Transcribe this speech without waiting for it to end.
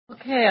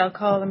Okay, I'll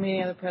call the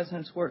meeting of the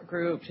President's Work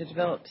Group to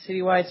develop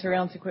citywide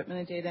surveillance equipment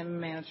and data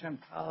management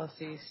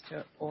policies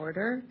to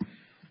order.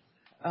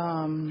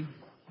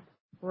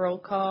 Roll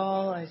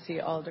call. I see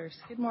Alder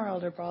Skidmore,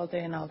 Alder Balde,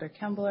 and Alder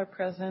Kemble are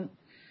present.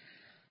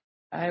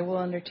 I will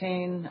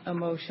entertain a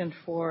motion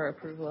for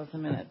approval of the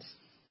minutes.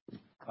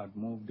 I'd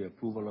move the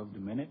approval of the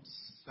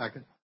minutes.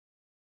 Second.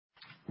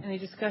 Any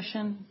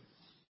discussion?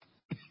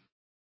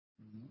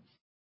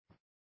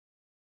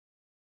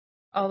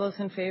 All those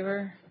in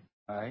favor?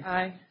 Aye.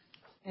 Aye.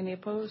 Any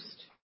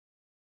opposed?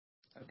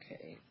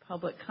 Okay.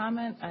 Public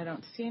comment. I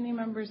don't see any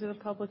members of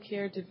the public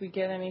here. Did we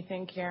get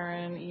anything,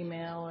 Karen,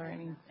 email, or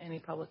any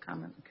public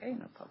comment? Okay,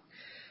 no public.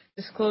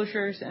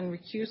 Disclosures and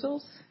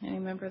recusals. Any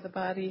member of the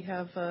body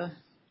have a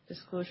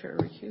disclosure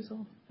or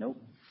recusal? Nope.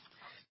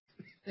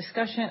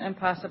 Discussion and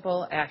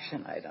possible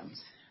action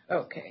items.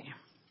 Okay.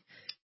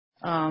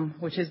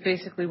 Which is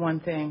basically one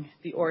thing,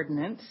 the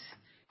ordinance.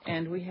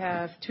 And we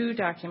have two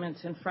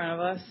documents in front of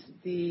us.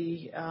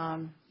 The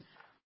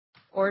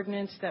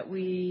ordinance that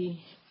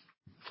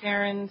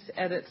Karen's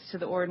edits to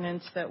the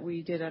ordinance that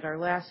we did at our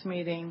last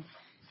meeting,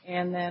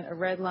 and then a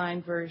red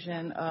line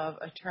version of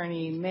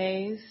Attorney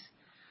May's.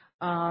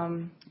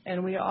 And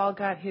we all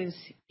got his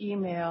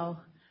email.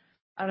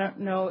 I don't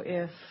know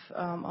if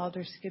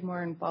Alder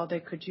Skidmore and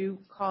Balde, could you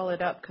call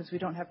it up, because we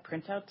don't have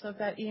printouts of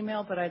that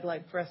email, but I'd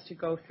like for us to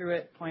go through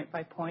it point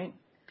by point.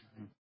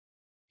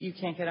 You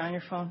can't get on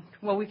your phone?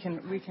 Well, we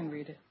can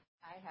read it.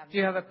 I have. Do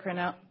you have a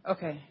printout?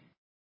 Okay.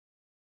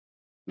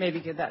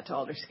 Maybe give that to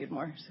Alder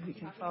Skidmore so he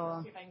can follow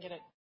along. See if I can get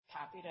it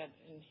copied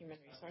in Human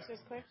Resources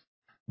quick.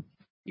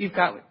 You've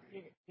got.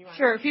 You want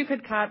Sure, if you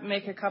could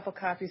make a couple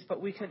copies, but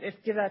we could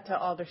give that to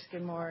Alder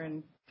Skidmore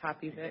and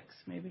copy Vix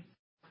maybe.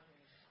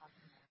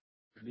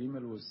 The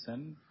email was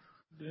sent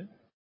there?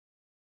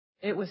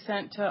 It was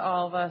sent to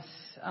all of us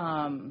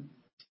on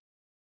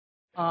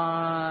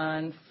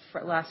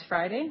last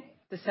Friday,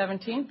 the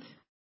 17th,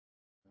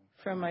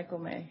 from Michael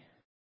May.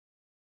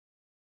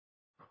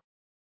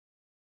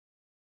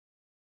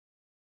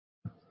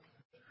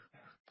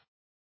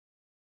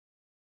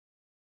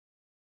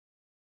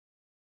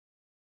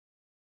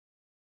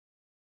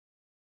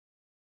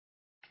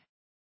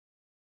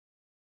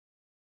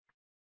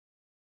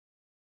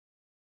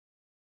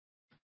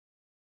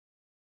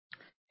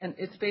 And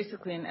it's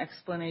basically an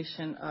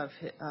explanation of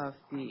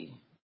the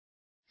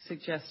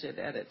suggested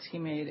edits he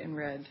made and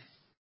read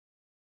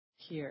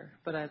here,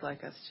 but I'd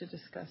like us to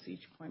discuss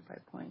each point by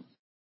point.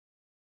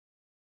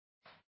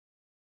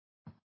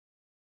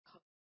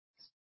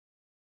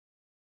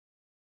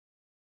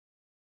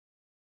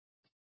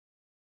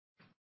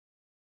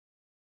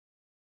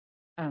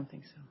 I don't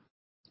think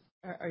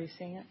so. Are you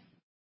seeing it?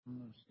 I'm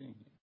not seeing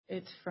it.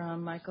 It's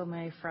from Michael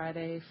May,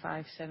 Friday,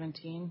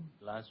 5/17.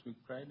 Last week,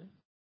 Friday?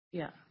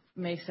 Yeah,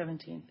 May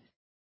 17th.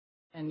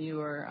 And you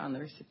are on the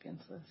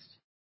recipients list.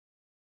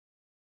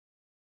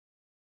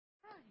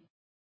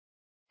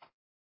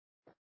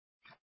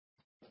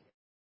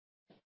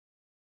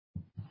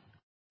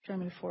 Do you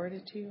want me to forward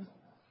it to you?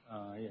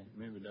 Yeah,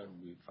 maybe that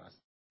would be fast.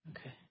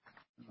 Okay.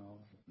 No.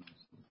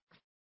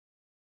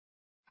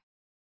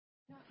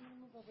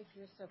 move over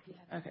here so if you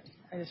have. Okay,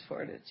 I just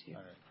forwarded it to you.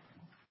 All right.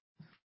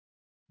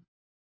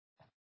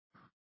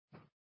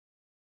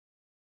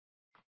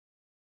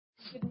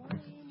 Good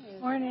morning.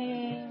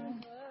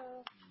 Morning.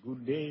 Hello.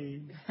 Good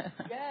day.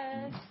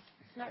 Yes.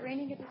 It's not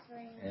raining, it is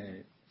raining.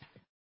 Hey.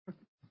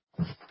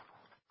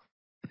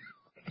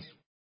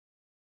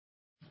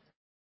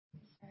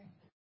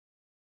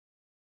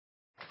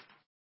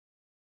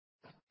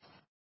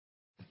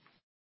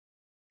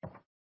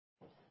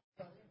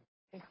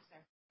 Thanks, sir.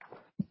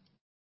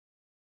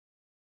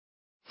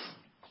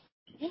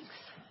 Thanks.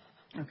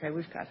 Okay,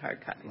 we've got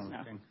hard copies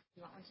now. Thanks.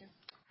 You want one too?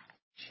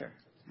 Sure.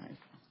 All right.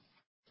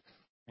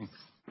 Thanks.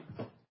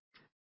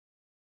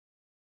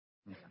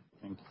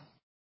 Thank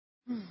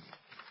you.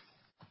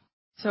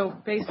 So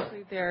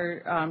basically,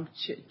 there are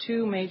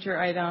two major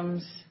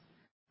items.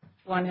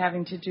 One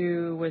having to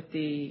do with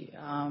the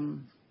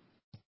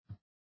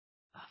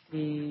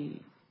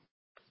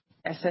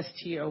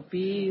SSTOB,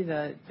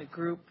 the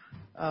group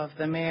of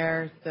the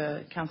mayor,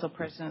 the council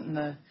president, and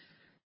the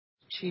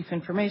chief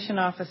information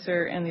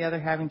officer, and the other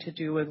having to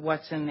do with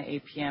what's in the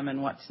APM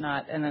and what's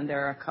not. And then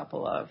there are a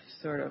couple of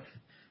sort of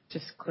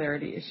just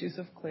clarity, issues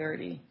of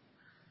clarity.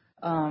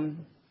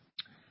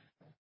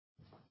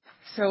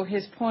 So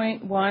his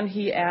point one,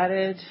 he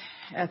added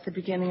at the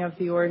beginning of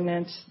the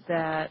ordinance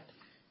that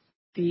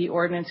the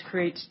ordinance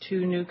creates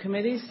two new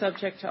committees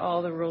subject to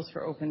all the rules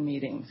for open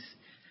meetings.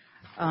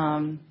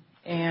 And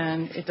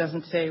it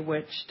doesn't say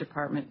which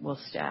department will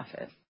staff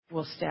it,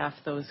 will staff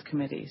those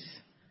committees.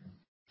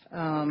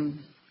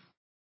 And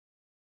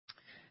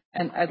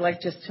I'd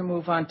like just to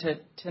move on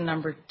to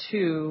number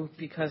 2,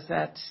 because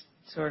that's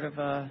sort of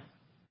a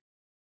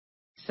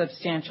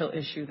substantial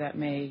issue that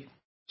may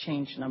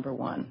change number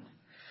 1.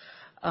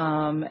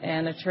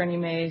 And Attorney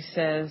May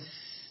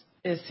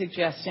is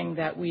suggesting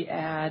that we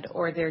add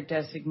or their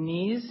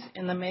designees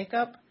in the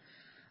makeup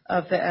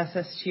of the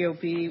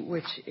SSTOB,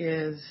 which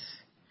is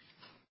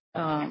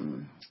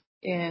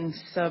in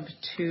sub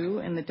 2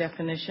 in the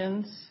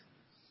definitions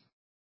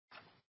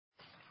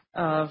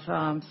of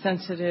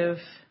sensitive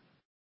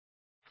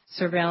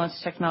surveillance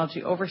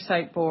technology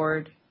oversight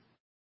board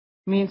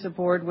means a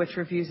board which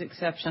reviews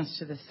exceptions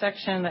to this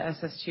section. The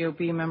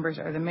SSTOB members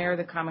are the mayor,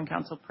 the common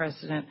council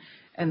president,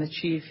 and the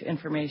chief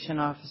information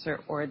officer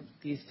or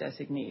these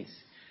designees.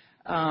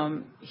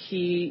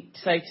 He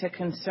cites a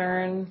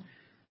concern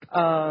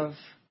of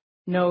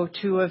no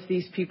two of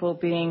these people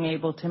being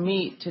able to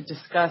meet to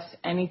discuss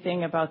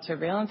anything about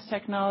surveillance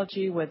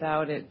technology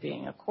without it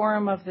being a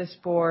quorum of this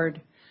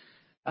board.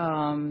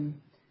 And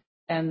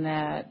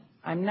that,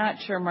 I'm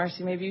not sure,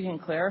 Marcy, maybe you can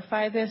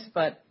clarify this,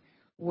 but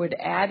would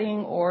adding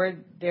or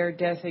their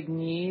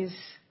designees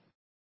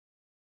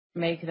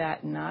make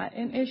that not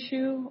an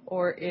issue?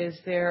 Or is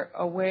there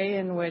a way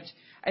in which,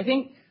 I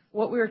think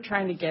what we were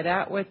trying to get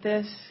at with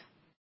this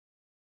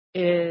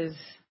is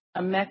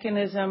a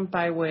mechanism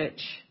by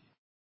which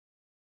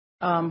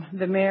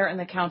the mayor and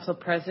the council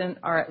president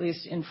are at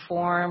least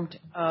informed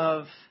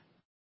of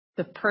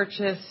the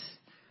purchase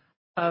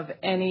of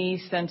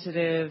any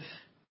sensitive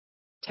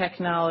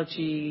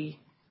technology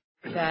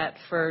that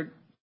for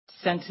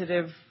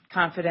sensitive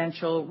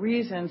confidential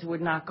reasons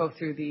would not go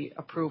through the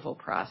approval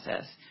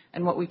process.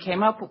 And what we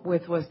came up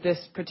with was this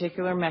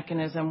particular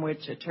mechanism,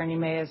 which Attorney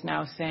May is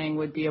now saying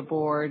would be a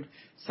board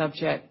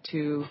subject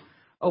to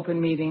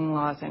open meeting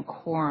laws and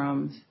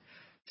quorums.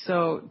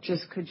 So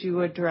just could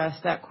you address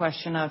that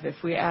question of if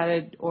we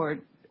added or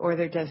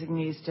their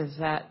designees, does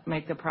that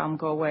make the problem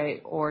go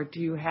away? Or do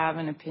you have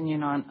an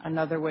opinion on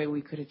another way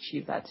we could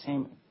achieve that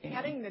same aim?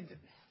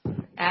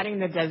 Adding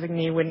the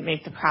designee wouldn't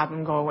make the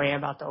problem go away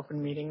about the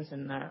open meetings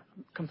and the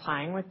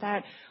complying with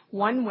that.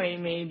 One way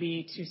may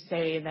be to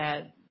say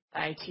that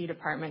the IT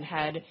department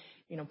head,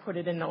 put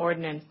it in the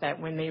ordinance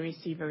that when they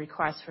receive a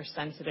request for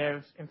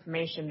sensitive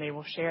information, they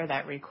will share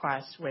that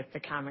request with the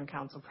common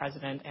council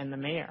president and the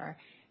mayor,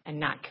 and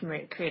not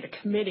create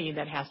a committee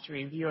that has to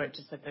review it,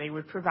 just that they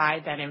would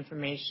provide that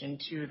information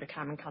to the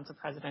common council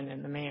president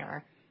and the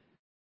mayor.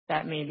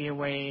 That may be a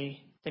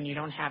way. Then you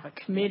don't have a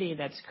committee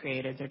that's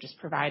created. They're just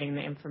providing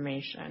the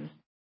information.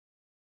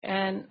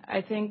 And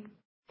I think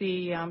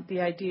the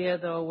idea,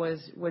 though,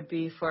 would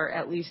be for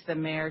at least the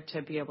mayor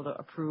to be able to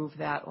approve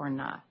that or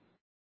not.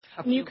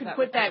 You could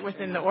put that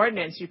within the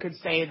ordinance. You could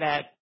say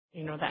that,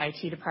 the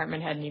IT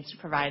department head needs to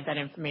provide that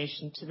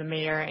information to the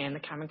mayor and the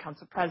common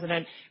council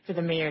president for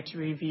the mayor to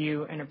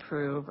review and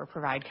approve or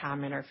provide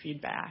comment or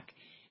feedback.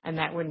 And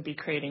that wouldn't be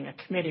creating a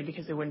committee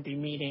because it wouldn't be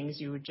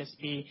meetings. You would just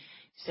be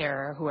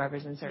Sarah,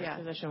 whoever's in Sarah's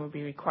position, would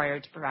be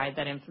required to provide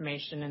that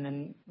information and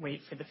then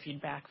wait for the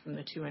feedback from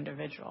the two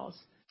individuals.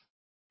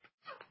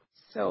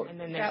 So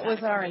that was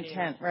our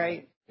intent,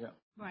 right? Yeah.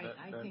 Right.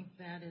 I think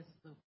that is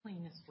the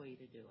cleanest way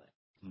to do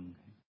it. Mm-hmm.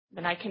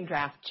 Then I can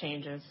draft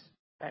changes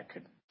that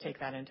could take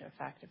that into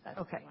effect if that's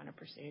how you want to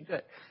proceed.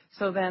 Good.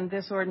 So then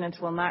this ordinance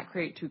will not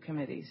create two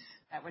committees.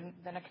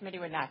 Then a committee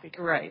would not be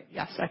created. Right.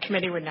 Yes, a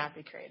committee would not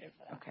be created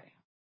for that. Okay.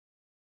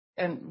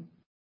 And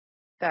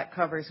that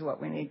covers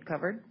what we need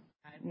covered?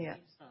 I believe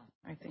so.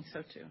 I think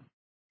so too.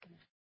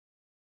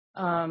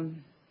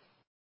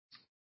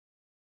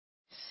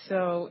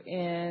 So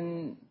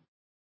in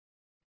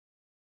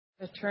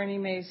Attorney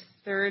May's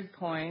third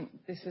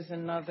point, this is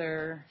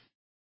another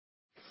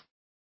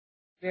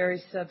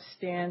very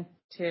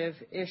substantive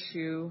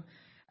issue.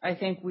 I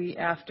think we,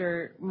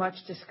 after much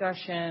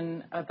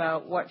discussion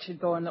about what should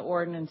go in the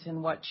ordinance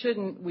and what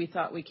shouldn't, we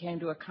thought we came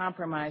to a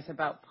compromise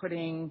about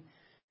putting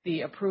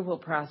the approval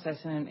process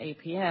in an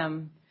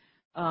APM,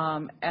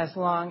 as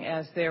long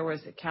as there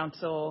was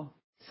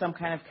some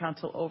kind of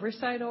council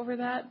oversight over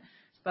that.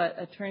 But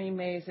Attorney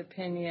May's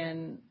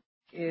opinion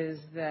is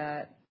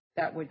that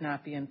that would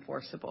not be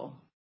enforceable.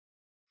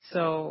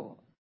 So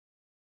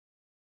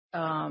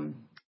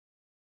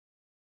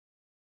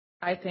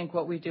I think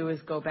what we do is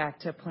go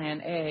back to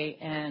Plan A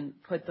and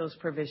put those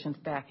provisions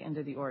back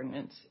into the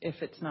ordinance if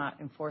it's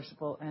not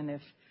enforceable and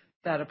if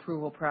that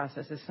approval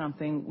process is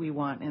something we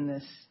want in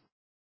this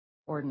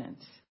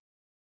ordinance.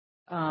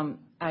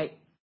 I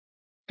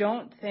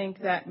don't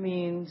think that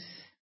means,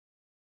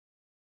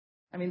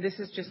 this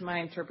is just my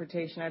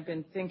interpretation. I've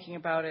been thinking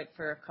about it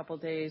for a couple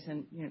days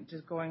and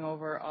just going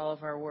over all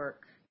of our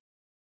work.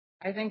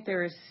 I think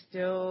there is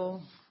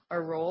still a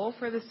role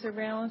for the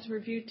surveillance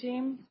review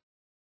team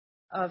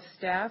of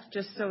staff,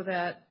 just so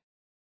that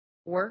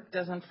work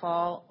doesn't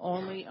fall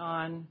only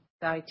on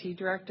the IT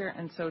director,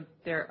 and so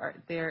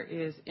there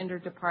is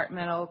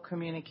interdepartmental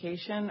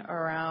communication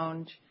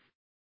around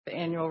the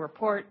annual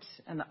reports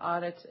and the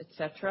audits,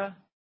 etc.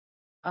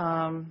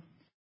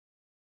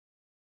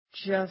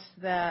 Just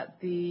that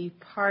the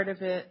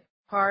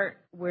part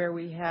where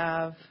we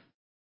have,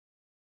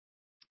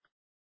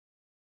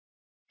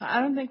 I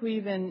don't think we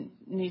even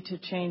need to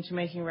change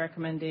making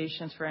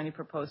recommendations for any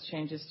proposed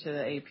changes to the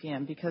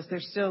APM because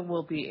there still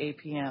will be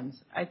APMs.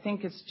 I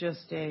think it's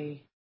just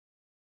a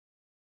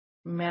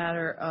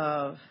matter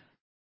of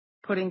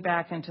putting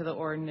back into the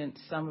ordinance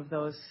some of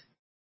those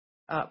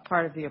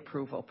part of the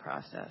approval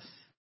process.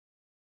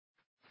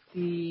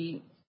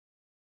 The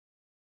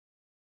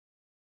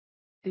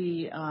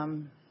the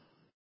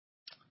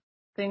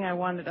thing I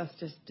wanted us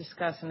to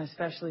discuss, and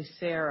especially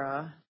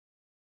Sarah,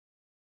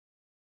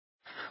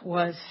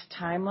 was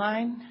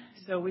timeline.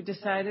 So we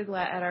decided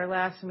at our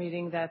last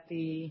meeting that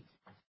the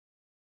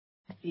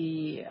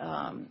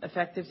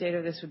effective date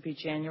of this would be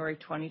January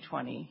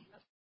 2020.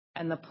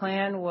 And the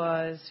plan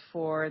was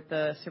for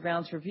the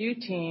surveillance review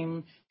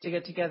team to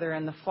get together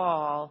in the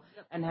fall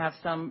and have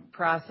some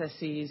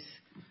processes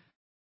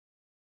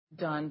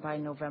done by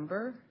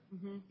November.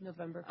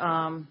 November.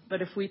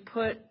 But if we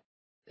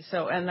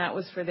and that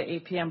was for the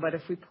APM, but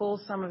if we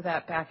pull some of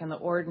that back in the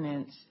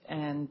ordinance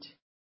and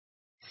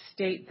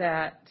state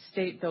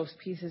those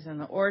pieces in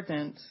the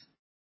ordinance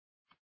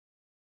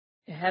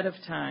ahead of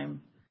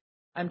time,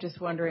 I'm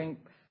just wondering,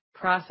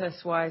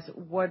 process-wise,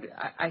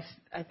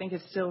 I think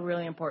it's still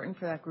really important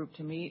for that group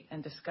to meet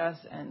and discuss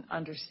and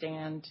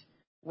understand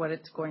what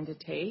it's going to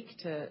take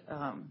to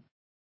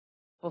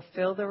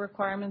fulfill the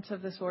requirements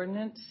of this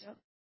ordinance. Yep.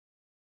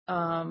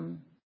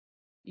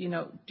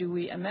 Do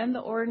we amend the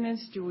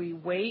ordinance? Do we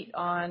wait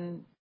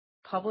on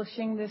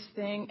publishing this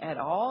thing at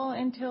all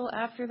until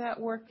after that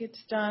work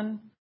gets done?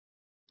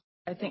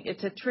 I think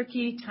it's a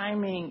tricky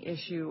timing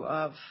issue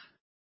of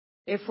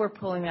if we're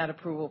pulling that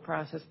approval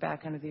process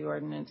back into the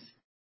ordinance,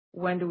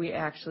 when do we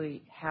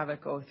actually have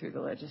it go through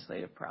the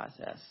legislative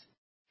process,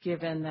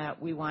 given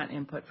that we want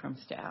input from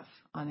staff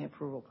on the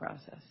approval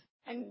process?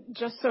 And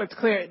just so it's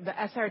clear, the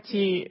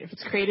SRT, if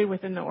it's created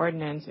within the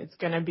ordinance, it's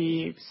going to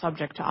be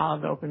subject to all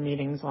of the open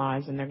meetings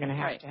laws, and they're going to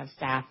have to have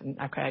staff. And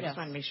okay, I just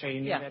want to make sure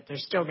you knew that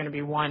there's still going to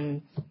be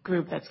one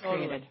group that's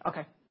created.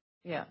 Okay.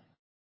 Yeah.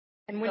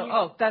 And when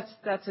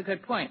that's a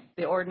good point.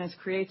 The ordinance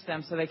creates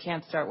them, so they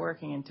can't start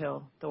working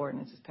until the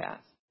ordinance is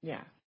passed.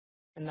 Yeah.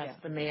 And that's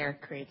the mayor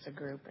creates a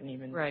group, and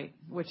even right,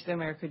 which the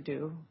mayor could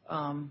do.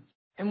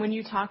 And when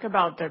you talk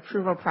about the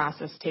approval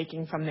process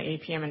taking from the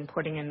APM and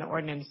putting in the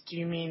ordinance, do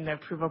you mean the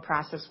approval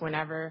process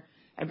whenever,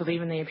 I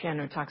believe in the APM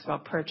it talks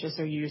about purchase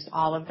or use,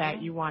 all of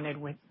that you wanted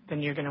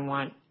then you're going to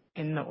want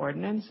in the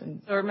ordinance?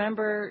 And so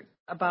remember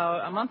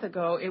about a month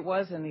ago, it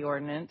was in the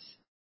ordinance.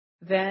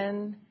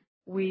 Then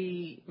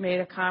we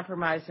made a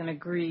compromise and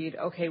agreed,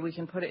 okay, we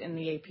can put it in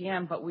the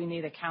APM, but we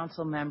need a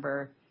council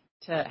member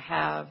to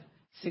have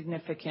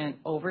significant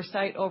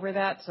oversight over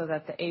that so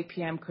that the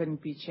APM couldn't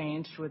be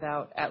changed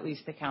without at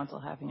least the council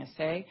having a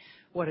say.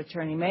 What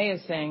Attorney May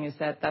is saying is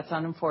that that's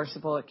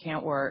unenforceable. It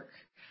can't work.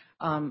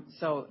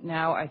 So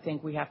now I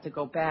think we have to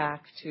go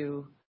back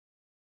to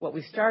what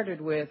we started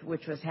with,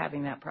 which was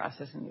having that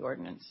process in the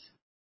ordinance.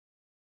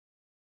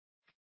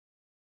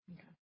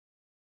 Okay.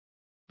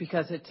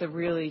 Because it's a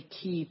really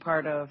key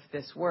part of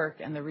this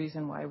work and the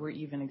reason why we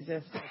even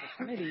exist as a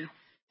committee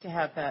to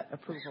have that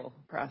approval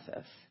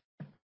process.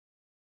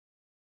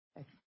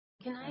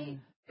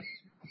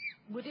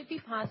 Would it be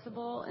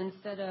possible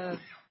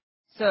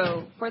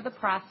for the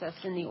process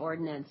in the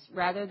ordinance,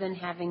 rather than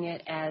having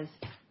it as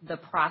the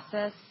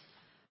process,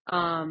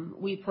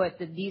 we put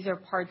that these are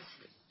parts,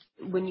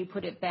 when you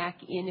put it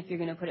back in, if you're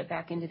going to put it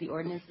back into the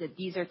ordinance, that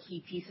these are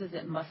key pieces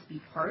that must be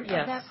part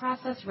of that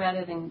process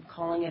rather than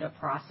calling it a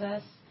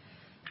process?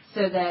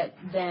 So that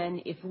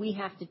then if we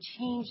have to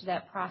change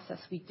that process,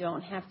 we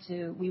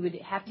would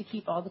have to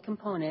keep all the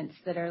components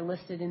that are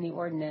listed in the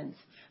ordinance,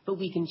 but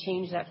we can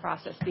change that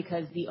process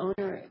because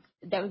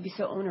that would be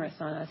so onerous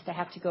on us to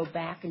have to go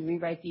back and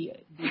rewrite the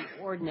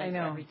ordinance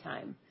every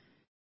time.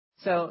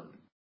 So,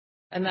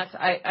 and that's,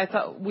 I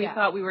thought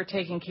we were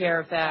taking care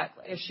of that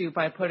issue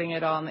by putting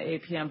it all in the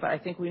APM, but I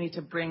think we need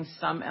to bring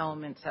some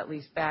elements at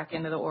least back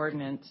into the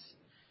ordinance,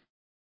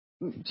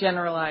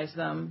 generalize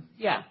them.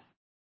 Yeah.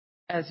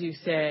 As you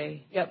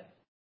say. Yep.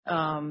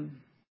 And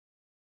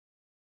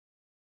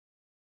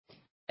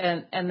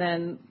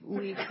then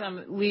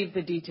leave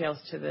the details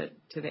to the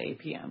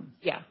APM.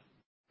 Yeah.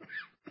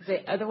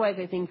 Otherwise,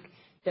 I think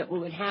that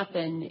what would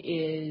happen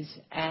is,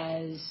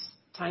 as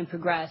time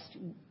progressed,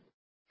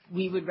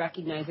 we would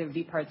recognize there would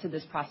be parts of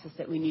this process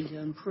that we need to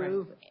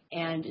improve,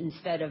 and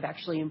instead of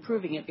actually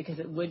improving it, because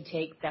it would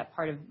take that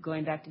part of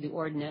going back to the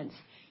ordinance,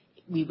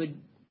 we would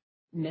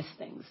miss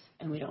things,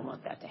 and we don't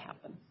want that to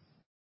happen.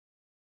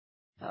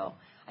 So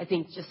I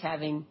think just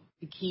having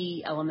the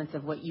key elements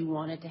of what you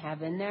wanted to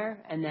have in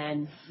there, and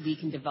then we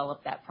can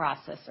develop that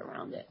process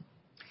around it.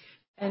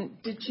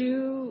 And did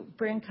you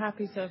bring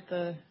copies of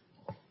the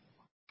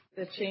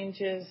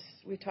changes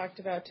we talked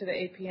about to the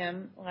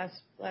APM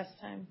last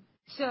time?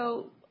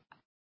 So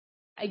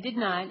I did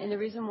not, and the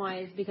reason why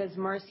is because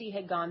Marcy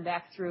had gone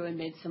back through and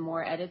made some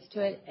more edits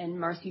to it, and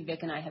Marcy,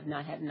 Vic, and I have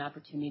not had an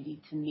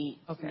opportunity to meet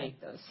to make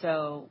those.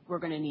 So we're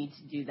going to need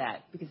to do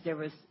that because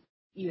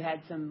you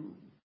had some.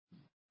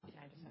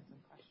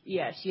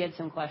 Yeah, she had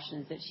some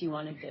questions that she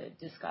wanted to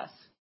discuss.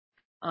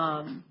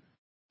 One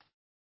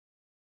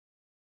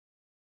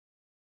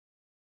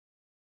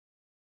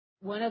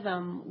of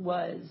them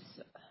was,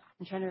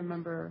 I'm trying to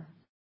remember.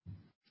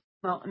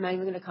 Well, I'm not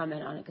even going to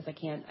comment on it because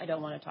I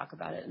don't want to talk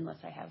about it unless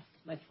I have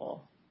my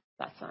full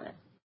thoughts on it.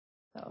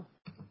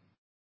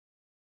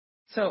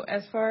 So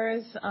as far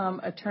as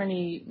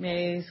Attorney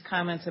May's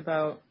comments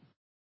about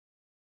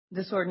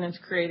this ordinance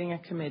creating a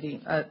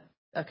committee,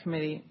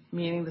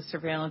 meaning the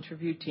surveillance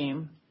review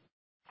team.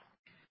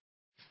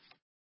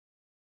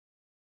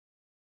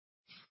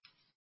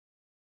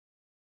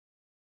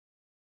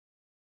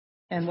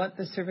 And what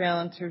the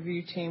surveillance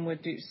review team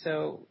would do.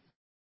 So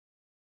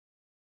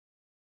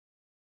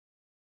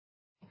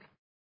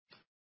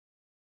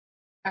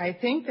I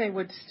think they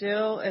would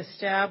still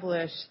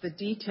establish the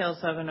details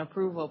of an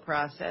approval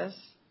process,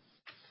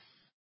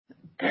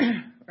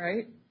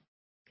 right?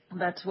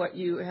 That's what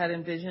you had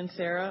envisioned,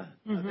 Sarah,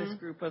 of this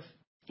group of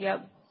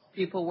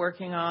people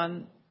working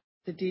on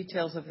the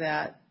details of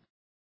that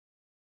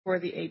for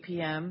the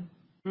APM.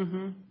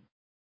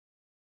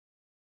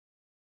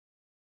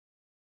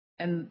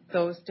 And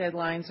those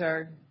deadlines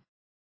are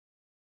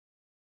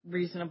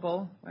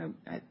reasonable.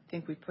 I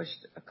think we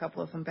pushed a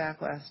couple of them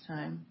back last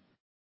time.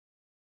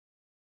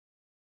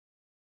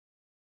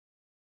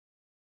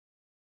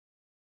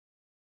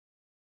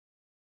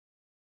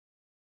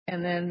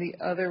 And then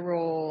the other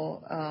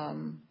role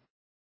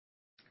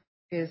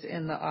is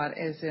in the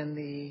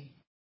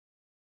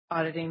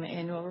auditing the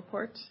annual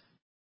reports.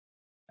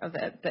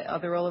 The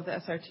other role of the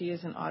SRT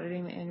is in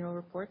auditing the annual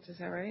reports. Is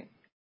that right?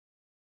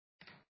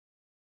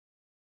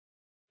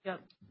 Yep.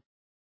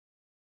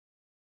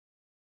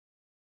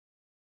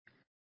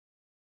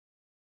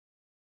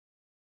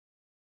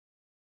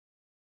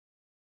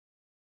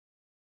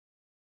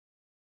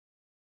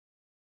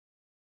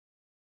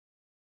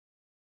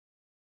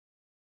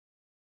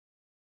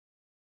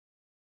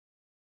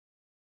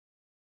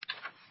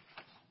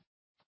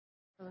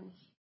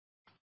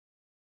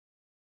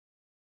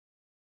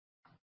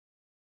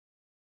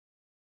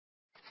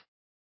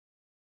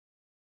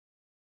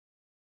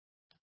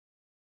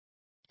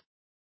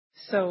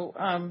 So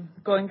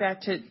going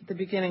back to the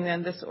beginning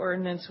then, this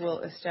ordinance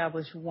will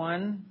establish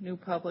one new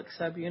public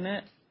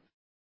subunit.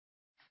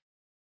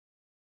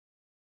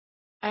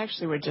 I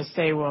actually would just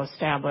say we'll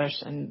establish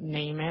and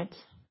name it.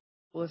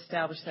 We'll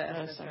establish the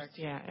SSRT.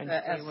 Yeah, and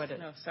the say what it.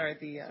 No, sorry,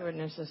 the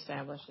ordinance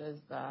establishes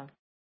the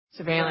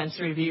surveillance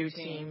review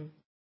team,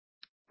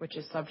 which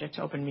is subject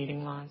to open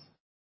meeting laws.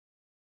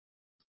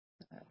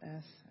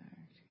 SRT.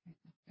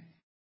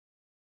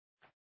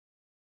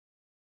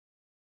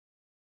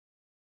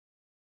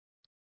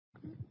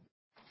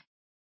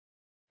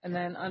 And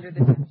then under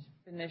the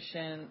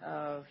definition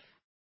of,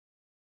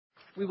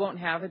 we won't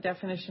have a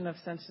definition of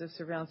sensitive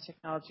surveillance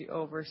technology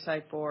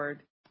oversight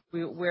board.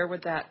 Where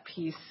would that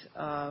piece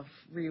of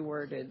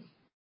reworded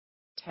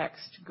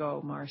text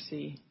go,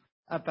 Marcy,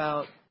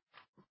 about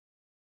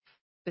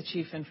the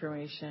chief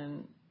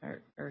information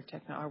or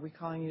technology? Are we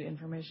calling you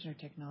information or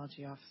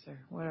technology officer?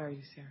 What are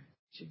you,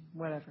 Sarah?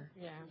 Whatever.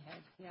 Yeah.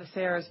 The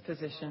Sarah's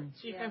position.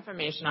 Chief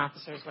information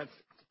officer is what's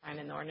defined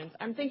in the ordinance.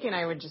 I'm thinking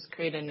I would just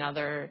create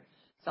another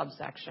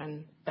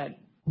subsection that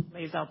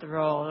lays out the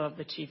role of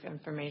the chief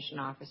information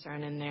officer,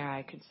 and in there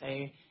I could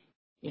say,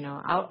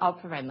 I'll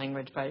provide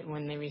language, but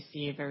when they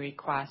receive a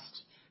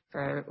request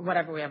for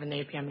whatever we have in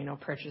the APM,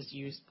 purchase,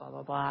 use, blah,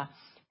 blah, blah,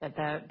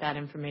 that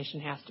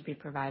information has to be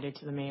provided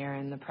to the mayor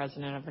and the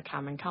president of the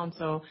Common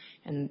Council,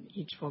 and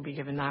each will be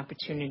given the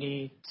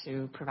opportunity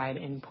to provide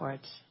input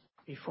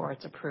before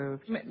it's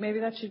approved. Maybe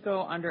that should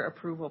go under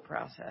approval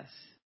process.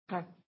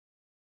 Okay.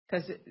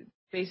 Because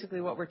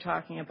basically what we're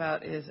talking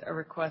about is a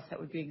request that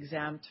would be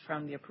exempt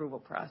from the approval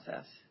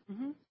process.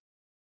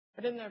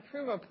 But in the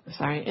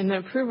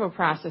approval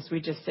process,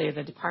 we just say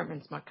the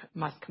departments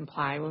must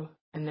comply,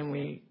 and then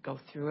we go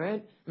through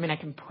it. I mean, I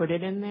can put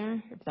it in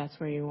there if that's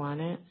where you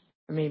want it,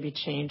 or maybe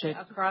change it.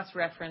 A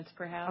cross-reference,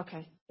 perhaps.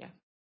 Okay, yeah.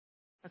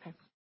 Okay.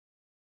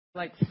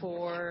 Like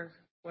for,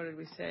 what did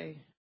we say?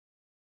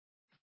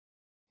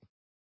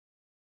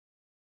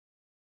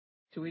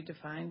 Do we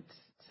define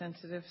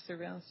sensitive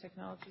surveillance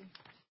technology?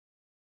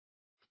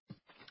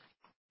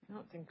 I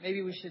don't think.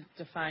 Maybe we should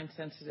define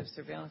sensitive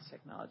surveillance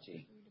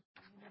technology.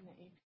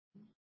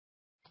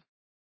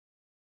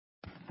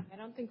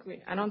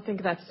 I don't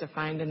think that's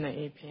defined in the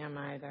APM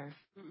either.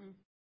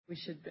 We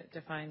should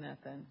define that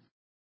then.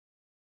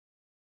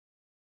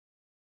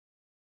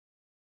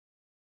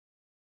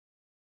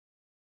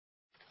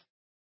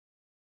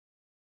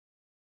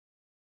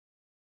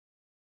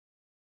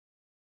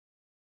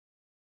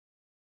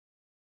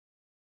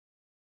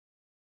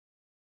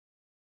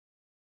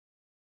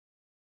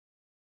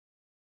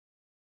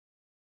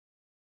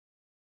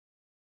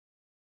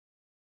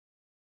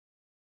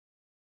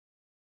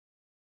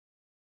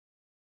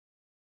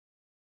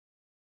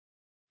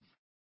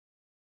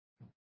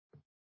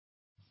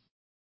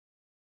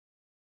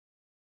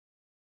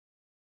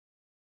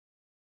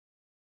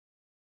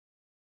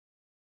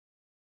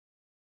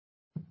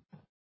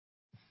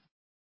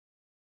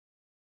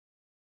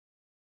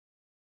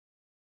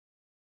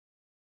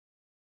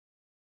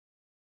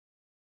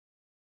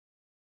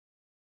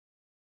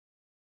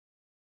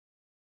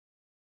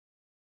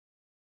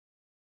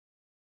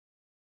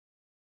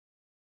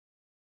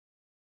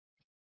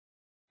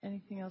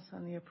 Anything else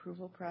on the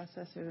approval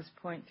process or this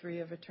point 3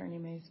 of Attorney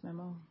May's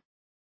memo?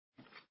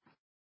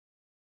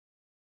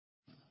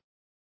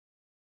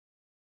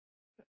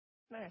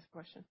 Can I ask a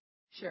question?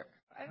 Sure.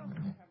 I don't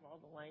think I have all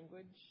the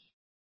language.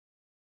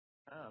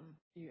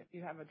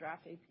 You have a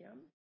draft APM?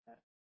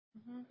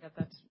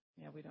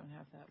 Yeah, we don't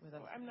have that with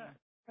us. So I'm not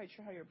quite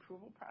sure how your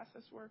approval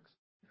process works.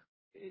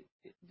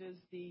 Does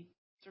the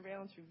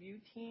surveillance review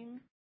team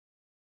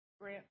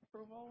grant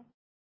approval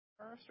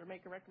first or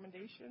make a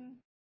recommendation?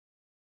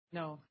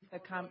 No, The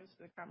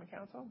Common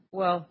Council?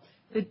 well,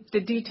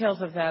 the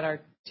details of that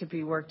are to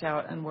be worked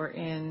out, and we're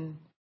in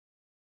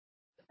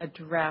a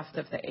draft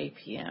of the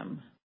APM.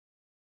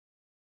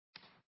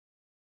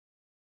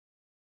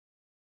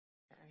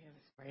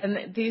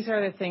 And these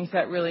are the things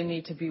that really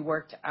need to be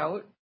worked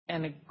out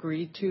and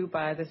agreed to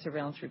by the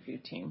surveillance review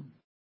team.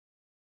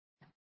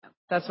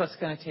 That's what's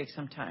going to take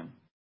some time,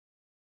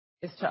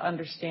 is to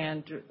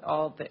understand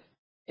all the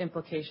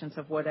implications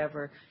of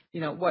whatever,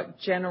 what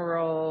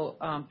general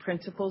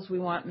principles we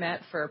want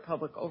met for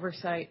public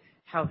oversight,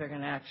 how they're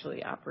going to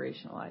actually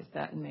operationalize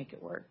that and make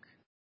it work.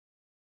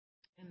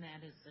 And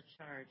that is the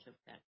charge of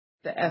that.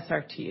 The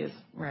SRT is,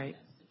 right,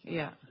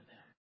 yeah.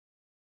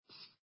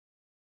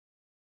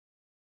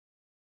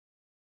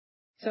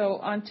 So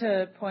on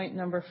to point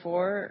number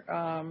 4.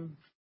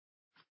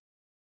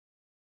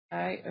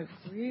 I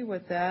agree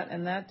with that,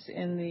 and that's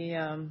in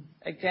the,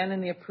 again,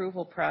 in the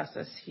approval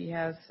process. He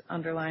has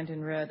underlined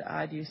in red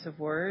odd use of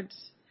words,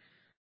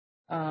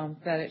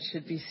 that it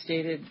should be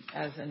stated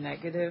as a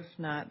negative,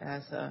 not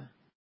as a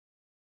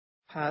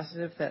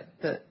positive, that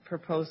the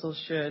proposal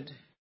should,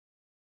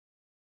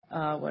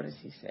 what does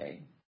he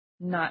say,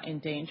 not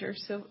endanger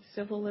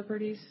civil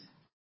liberties.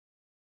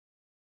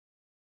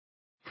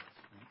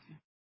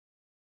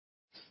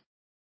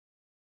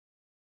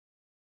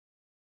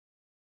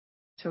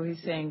 So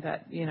he's saying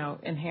that,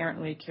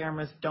 inherently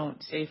cameras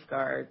don't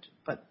safeguard,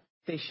 but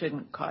they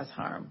shouldn't cause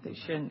harm. They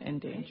shouldn't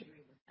endanger.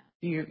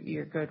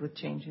 You're good with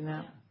changing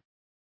that?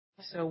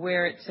 So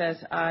where it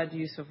says odd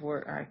use of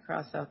word, all right,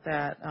 cross out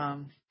that.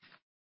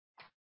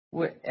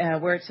 Where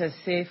it says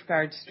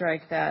safeguard,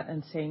 strike that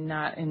and say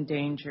not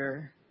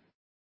endanger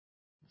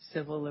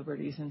civil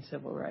liberties and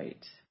civil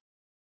rights.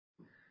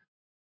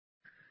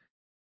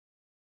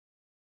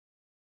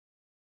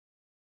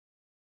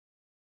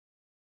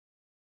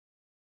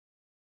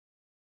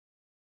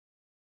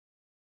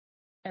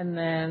 And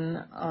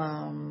then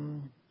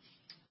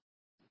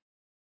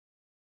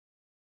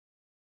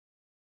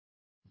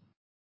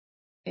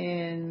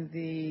in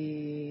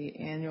the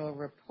annual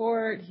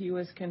report, he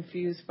was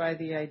confused by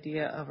the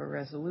idea of a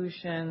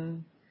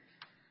resolution.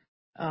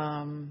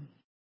 Prepare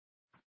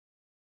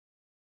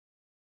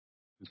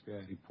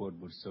a report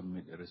but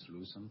submit a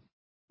resolution.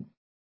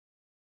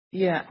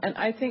 Yeah, and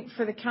I think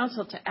for the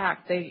council to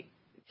act,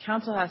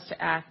 council has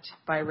to act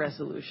by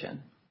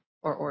resolution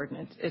or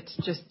ordinance. It's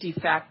just de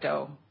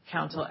facto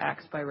council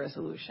acts by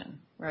resolution,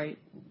 right?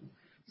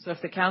 So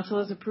if the council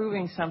is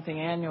approving something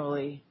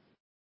annually,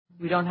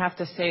 we don't have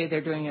to say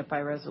they're doing it by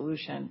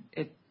resolution.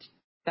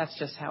 That's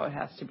just how it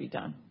has to be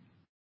done.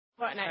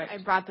 Well, and I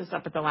brought this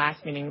up at the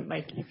last meeting.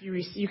 Like, if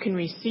you can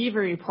receive a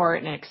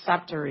report and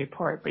accept a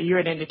report, but you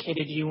had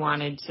indicated you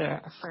wanted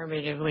to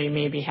affirmatively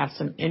maybe have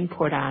some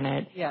input on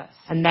it. Yes.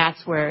 And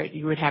that's where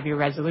you would have your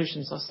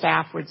resolution. So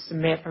staff would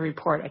submit a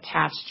report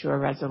attached to a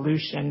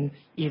resolution,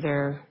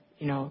 either,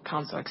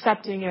 council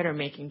accepting it or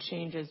making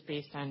changes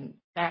based on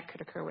that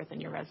could occur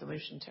within your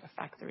resolution to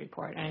affect the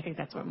report. And I think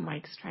that's what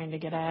Mike's trying to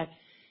get at.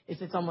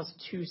 It's almost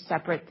two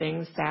separate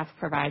things. Staff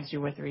provides you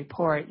with a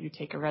report. You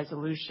take a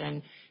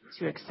resolution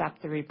to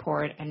accept the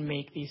report and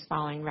make these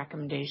following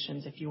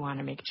recommendations if you want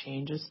to make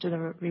changes to the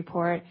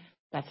report.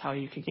 That's how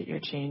you could get your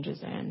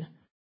changes in.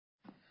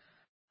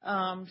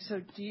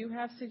 So do you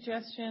have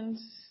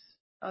suggestions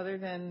other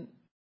than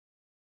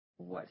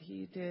what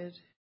he did?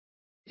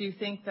 Do you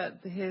think that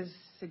his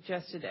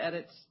suggested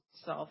edits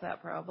solve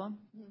that problem?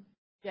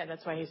 Yeah,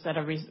 that's why he said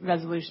a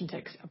resolution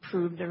to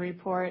approve the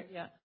report.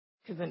 Yeah.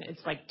 Because then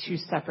it's like two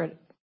separate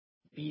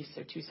beasts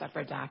or two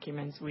separate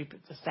documents.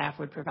 The staff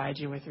would provide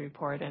you with a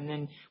report, and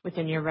then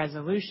within your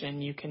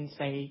resolution, you can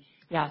say,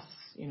 yes,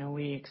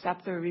 we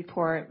accept the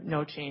report,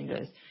 no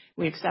changes.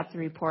 We accept the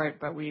report,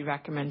 but we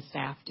recommend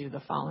staff do the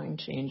following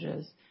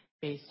changes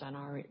based on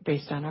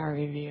our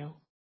review.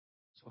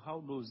 So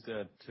how does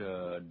that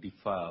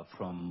differ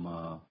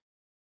from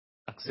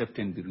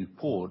accepting the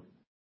report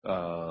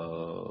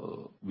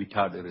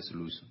without a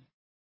resolution?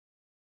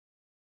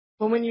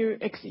 Well, when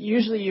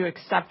usually you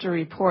accept a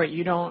report,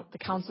 the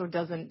council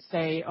doesn't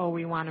say, oh,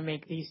 we want to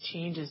make these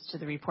changes to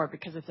the report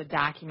because it's a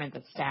document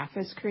that staff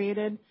has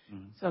created.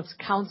 Mm-hmm. So if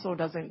council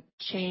doesn't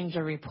change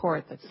a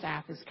report that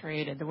staff has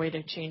created, the way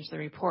to change the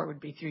report would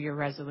be through your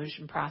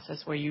resolution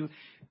process, where you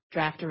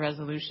draft a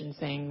resolution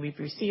saying, we've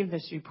received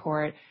this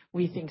report.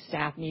 We think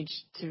staff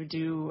needs to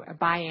do a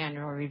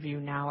biannual review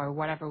now, or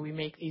whatever. We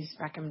make these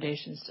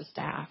recommendations to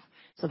staff.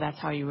 So that's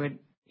how you would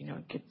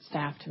get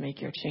staff to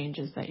make your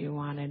changes that you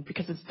wanted,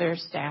 because it's their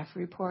staff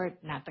report,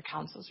 not the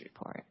council's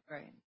report.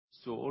 Right.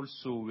 So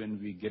also when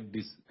we get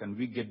this, can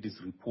we get this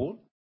report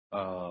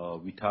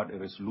without a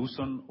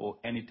resolution, or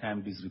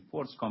anytime these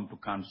reports come to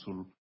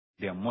council,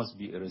 there must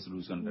be a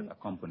resolution that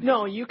accompanies.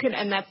 No, you can,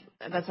 and that's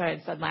what I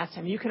had said last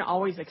time. You can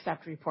always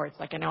accept reports.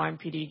 Like I know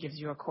MPD gives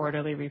you a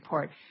quarterly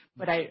report,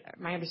 but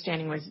my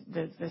understanding was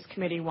this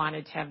committee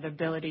wanted to have the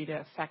ability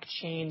to affect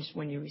change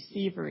when you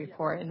receive a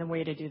report, and the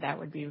way to do that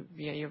would be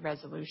via your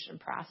resolution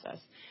process.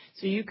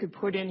 So you could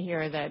put in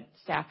here that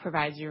staff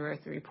provides you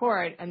with a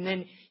report, and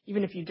then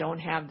even if you don't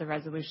have the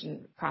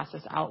resolution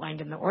process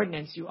outlined in the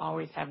ordinance, you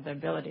always have the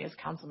ability as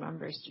council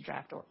members to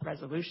draft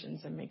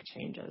resolutions and make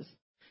changes.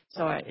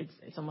 So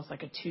it's almost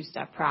like a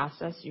two-step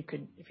process. You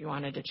could, if you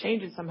wanted to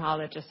change it somehow,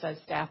 that just says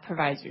staff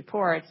provides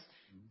reports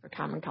for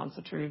Common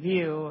Council to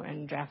review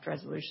and draft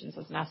resolutions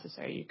as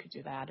necessary. You could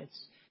do that. It's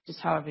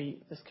just however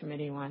this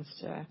committee wants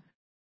to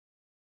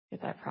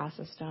get that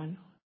process done.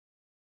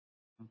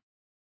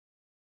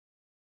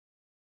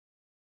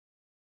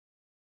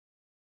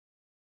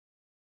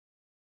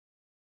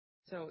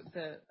 So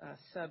the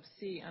sub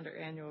C under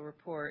annual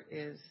report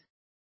is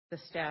the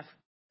staff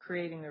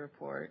creating the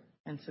report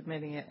and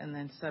submitting it, and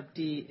then sub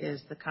D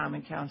is the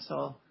Common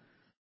Council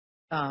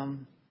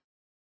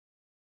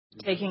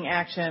taking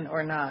action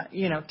or not,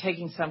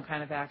 taking some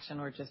kind of action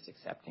or just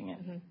accepting it.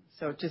 Mm-hmm.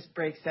 So it just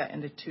breaks that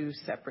into two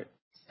separate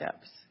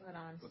steps. But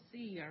on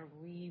C, are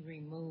we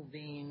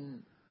removing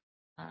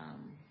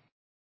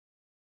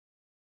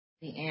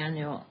the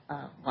annual,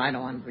 I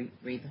don't want to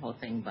read the whole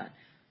thing, but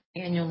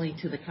annually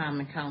to the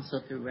Common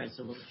Council through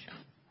resolution?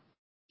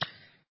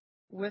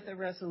 With a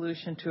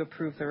resolution to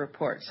approve the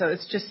report. So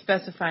it's just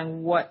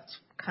specifying what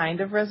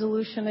kind of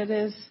resolution it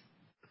is.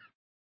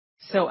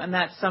 So, and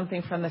that's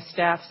something from the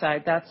staff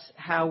side. That's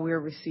how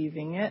we're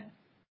receiving it.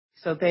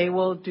 So they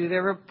will do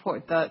their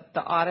report, the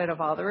audit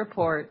of all the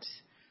reports,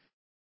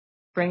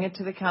 bring it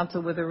to the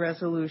council with a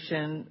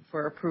resolution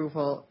for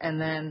approval, and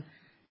then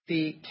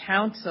the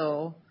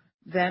council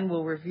then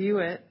will review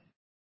it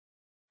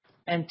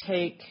and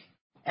take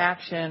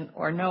action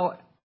or no,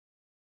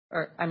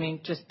 or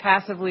just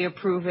passively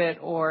approve it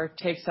or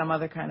take some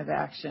other kind of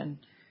action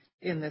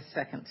in this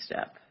second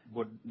step.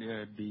 But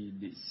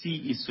the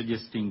C is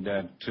suggesting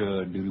that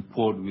the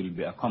report will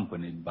be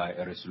accompanied by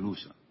a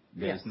resolution.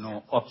 There is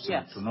no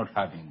option to not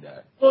having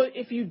that. Well,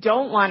 if you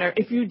don't want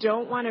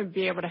to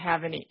be able to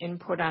have any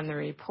input on the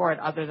report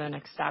other than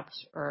accept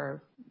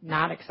or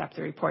not accept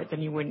the report,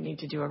 then you wouldn't need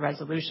to do a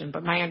resolution.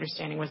 But my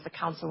understanding was the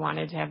council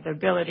wanted to have the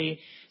ability.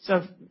 So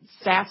if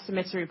staff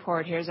submits a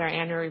report, here's our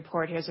annual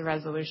report, here's a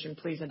resolution,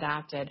 please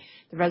adopt it.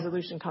 The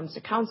resolution comes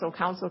to council.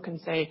 Council can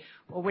say,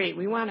 well, wait,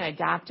 we want to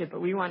adopt it, but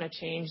we want to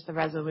change the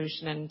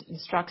resolution and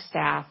instruct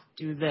staff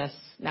do this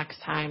next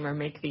time or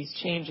make these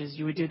changes.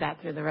 You would do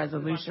that through the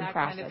resolution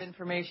process. Kind of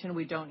information.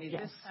 We don't need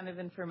this kind of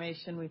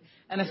information.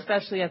 And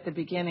especially at the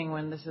beginning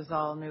when this is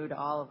all new to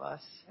all of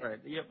us. Right.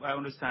 Yep, I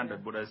understand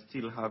that, but I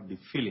still have the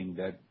feeling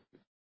that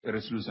a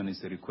resolution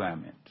is a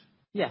requirement.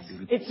 Yes,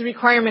 it's a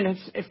requirement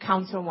if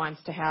council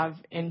wants to have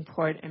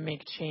input and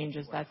make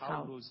changes. That's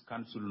how those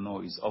council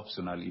know is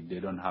optional if they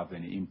don't have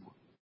any input.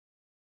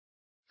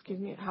 Excuse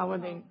me, how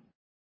would they?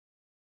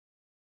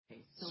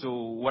 So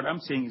what I'm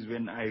saying is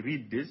when I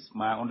read this,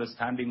 my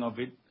understanding of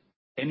it,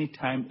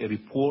 anytime a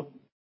report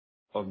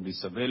of the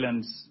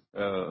surveillance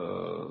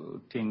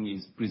thing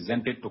is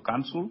presented to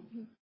council,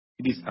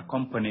 it is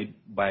accompanied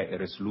by a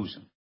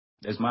resolution.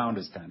 That's my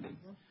understanding.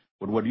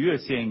 But what you are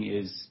saying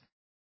is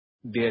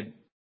that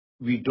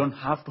we don't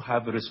have to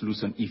have a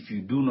resolution if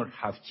you do not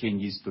have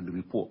changes to the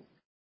report.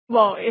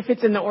 Well, if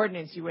it's in the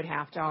ordinance, you would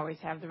have to always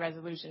have the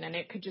resolution, and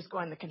it could just go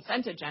on the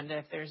consent agenda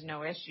if there's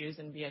no issues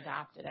and be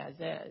adopted as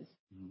is.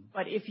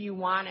 But if you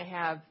want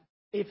to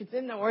if it's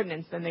in the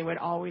ordinance, then they would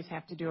always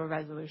have to do a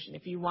resolution.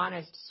 If you want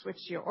to switch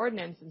to your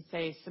ordinance and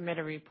say submit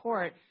a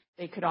report,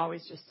 they could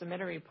always just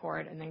submit a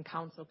report, and then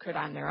council could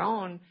on their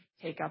own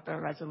take up a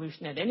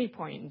resolution at any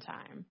point in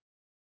time.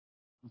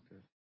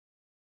 Okay.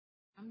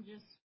 I'm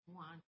just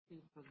want to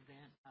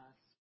prevent us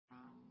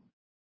from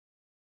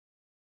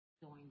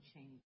doing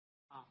change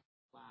off the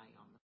fly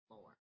on the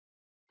floor.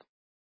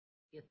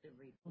 Get the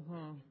report,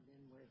 and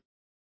then we're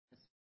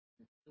just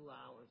 2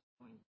 hours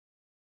going.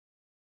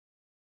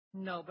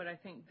 No, but I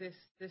think this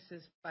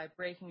is by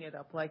breaking it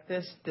up like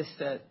this. This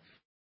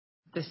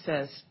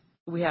says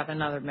we have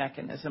another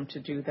mechanism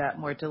to do that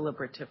more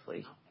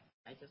deliberatively.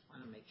 I just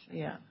want to make sure.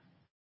 Yeah.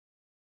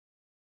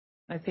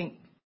 I think.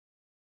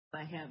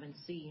 By having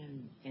C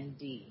and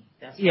D.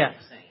 That's what yes.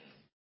 I'm saying.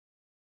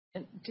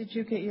 And did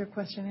you get your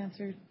question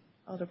answered,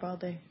 Alder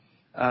Balde?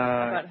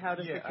 About how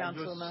does the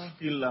council know?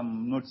 Still,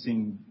 I'm not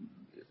seeing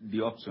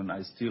the option.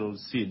 I still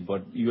see it,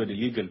 but you are the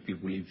legal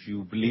people. If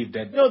you believe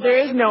that. No, there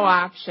is no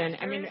option.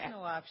 There is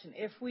no option.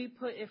 If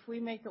we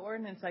make the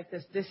ordinance like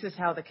this, this is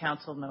how the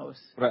council knows.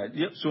 Right.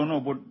 Yep. So no,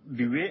 but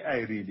the way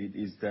I read it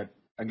is that,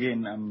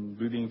 again, I'm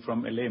reading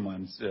from a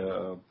layman's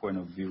point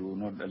of view,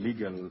 not a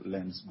legal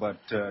lens. But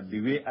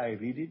the way I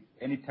read it,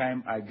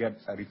 anytime I get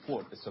a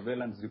report, a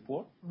surveillance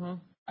report,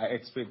 I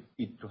expect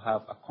it to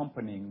have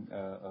accompanying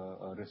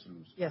a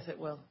resolution. Yes, it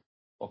will.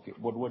 Okay.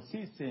 But what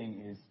she's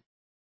saying is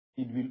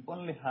it will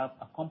only have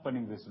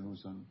accompanying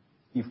resolution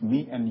if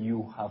me and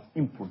you have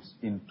inputs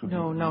into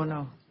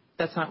No.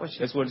 That's not what she.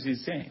 That's what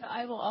she's saying.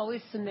 I will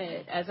always submit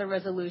it as a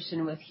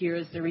resolution with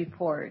here's the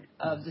report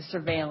of the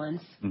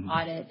surveillance,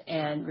 audit,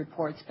 and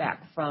reports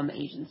back from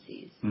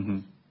agencies. Mm-hmm.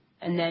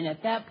 And then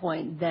at that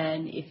point,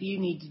 then if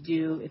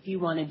you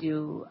want to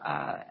do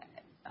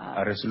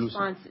A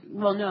resolution.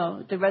 well,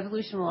 no, the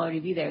resolution will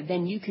already be there.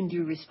 Then you can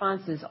do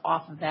responses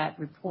off of that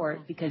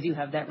report because you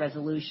have that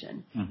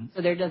resolution. Mm-hmm.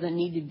 So there doesn't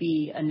need to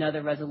be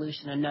another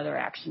resolution, another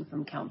action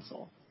from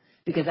council,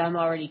 because I'm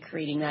already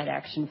creating that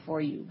action for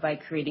you by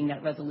creating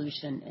that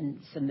resolution and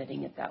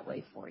submitting it that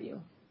way for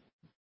you.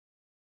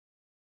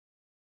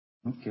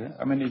 Okay.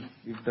 I mean,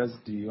 if that's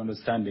the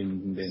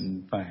understanding,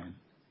 then fine.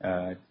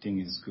 I think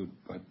it's good,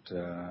 but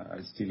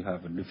I still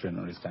have a different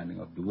understanding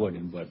of the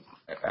wording. But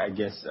I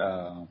guess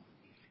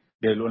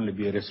there'll only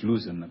be a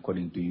resolution,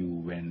 according to you,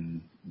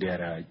 when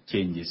there are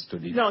changes to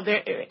the... No,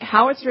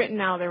 how it's written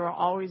now, there will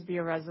always be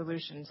a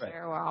resolution. Right.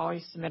 Sarah will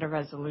always submit a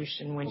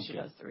resolution when she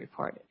does the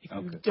report. If you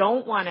Okay.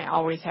 don't want to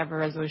always have a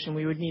resolution,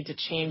 we would need to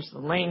change the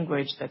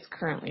language that's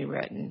currently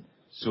written.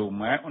 So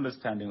my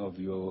understanding of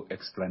your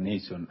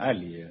explanation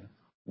earlier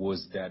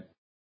was that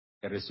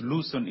a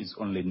resolution is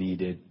only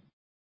needed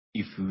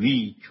if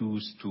we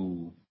choose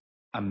to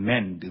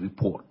amend the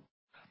report.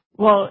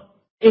 Well,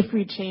 if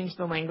we change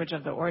the language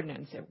of the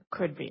ordinance, it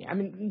could be. I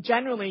mean,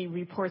 generally,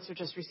 reports are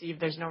just received.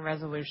 There's no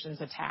resolutions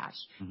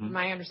attached. Mm-hmm.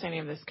 My understanding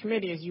of this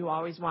committee is you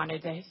always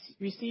wanted to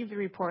receive the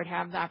report,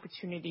 have the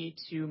opportunity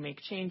to make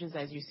changes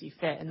as you see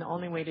fit. And the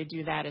only way to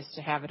do that is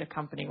to have it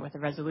accompany with a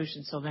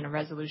resolution. So then a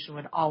resolution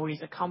would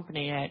always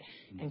accompany it,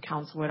 and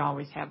council would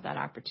always have that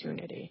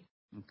opportunity.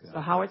 Okay. So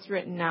how it's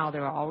written now,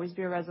 there will always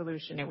be a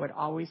resolution. It would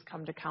always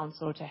come to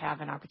council to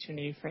have an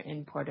opportunity for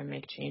input and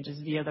make changes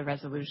via the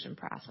resolution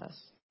process.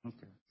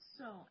 Okay.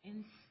 So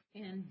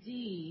in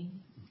D,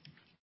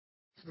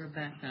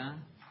 Rebecca,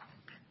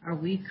 are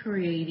we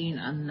creating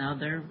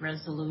another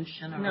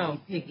resolution, or No.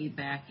 are we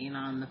piggybacking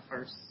on the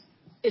first?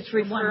 It's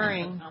The one that's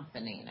referring.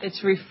 accompanying it?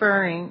 It's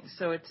referring.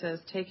 So it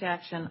says take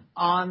action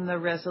on the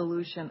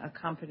resolution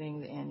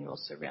accompanying the annual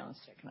surveillance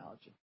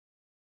technology.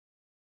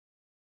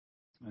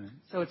 All right.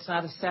 So it's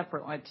not a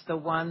separate one. It's the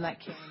one that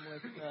came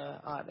with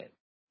the audit.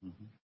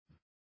 Mm-hmm.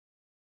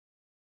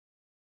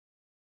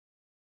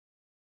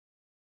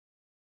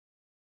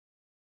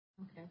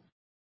 Okay.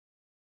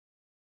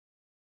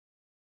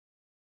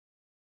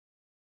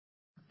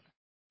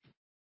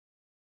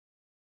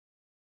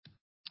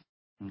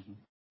 Mm-hmm.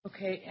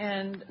 Okay,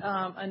 and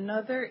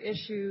another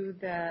issue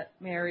that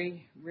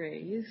Mary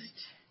raised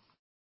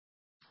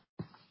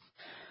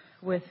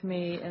with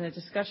me in a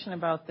discussion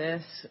about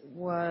this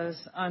was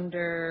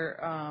under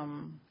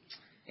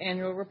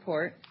annual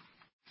report.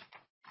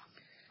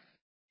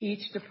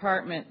 Each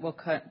department will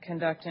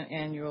conduct an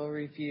annual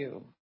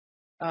review.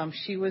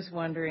 She was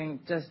wondering,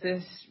 does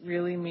this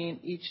really mean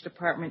each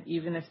department,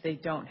 even if they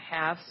don't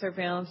have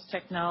surveillance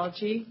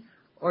technology,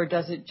 or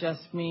does it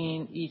just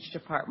mean each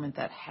department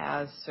that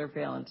has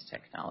surveillance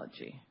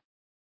technology?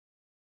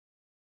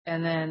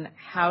 And then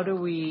how do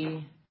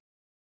we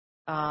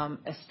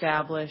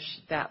establish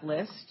that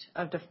list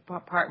of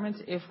departments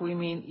if we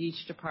mean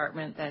each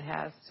department that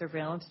has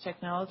surveillance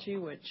technology,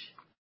 which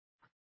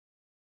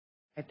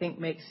I think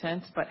makes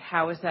sense, but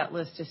how is that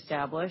list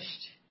established?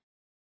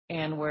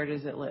 And where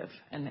does it live?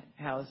 And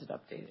how is it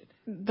updated?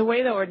 The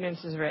way the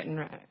ordinance is written,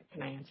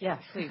 can I answer? Yeah,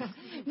 please.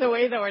 The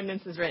way the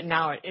ordinance is written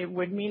now, it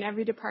would mean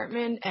every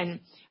department.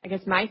 And I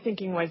guess my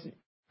thinking was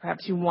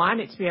perhaps you want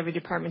it to be every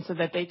department so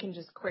that they can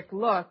just quick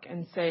look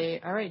and say,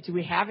 all right, do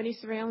we have any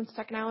surveillance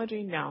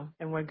technology? No,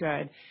 then we're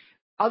good.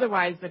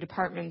 Otherwise, the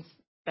departments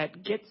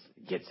that get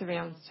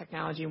surveillance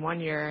technology 1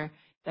 year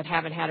that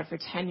haven't had it for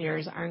 10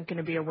 years aren't going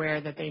to be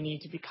aware that they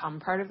need to become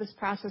part of this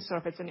process. So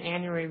if it's an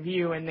annual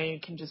review and they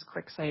can just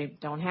quick say,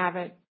 don't have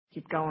it,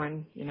 keep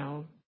going,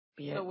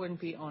 be it. So it wouldn't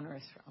be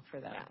onerous for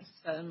that. Yes.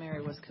 So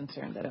Mary was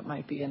concerned that it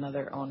might be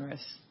another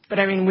onerous. But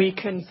I mean, we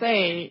can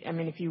say, I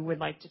mean, if you would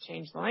like to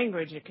change the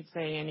language, it could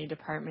say any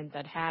department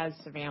that has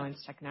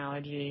surveillance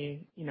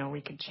technology, we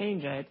could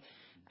change it.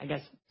 I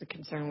guess the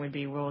concern would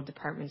be, will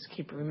departments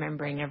keep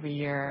remembering every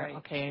year, Right.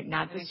 okay,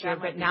 not I this think year,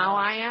 that might but be now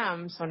nice. I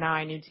am, so now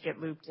I need to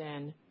get looped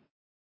in.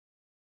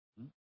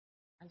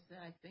 I said,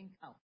 I think,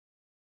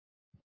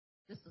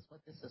 this is what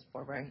this is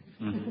for, right?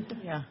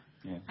 Mm-hmm. Yeah.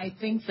 Yeah. I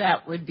think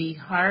that would be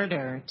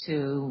harder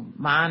to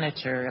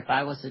monitor if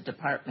I was a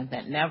department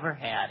that never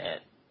had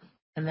it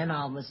and then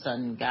all of a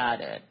sudden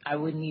got it. I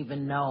wouldn't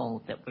even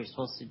know that we're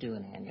supposed to do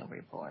an annual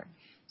report.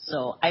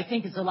 So I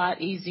think it's a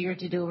lot easier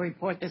to do a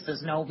report that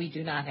says, no, we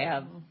do not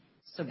have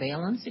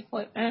surveillance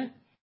equipment,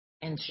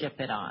 and ship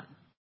it on.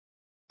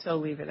 So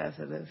leave it as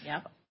it is.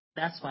 Yep,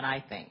 that's what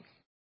I think.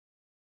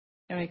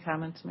 Any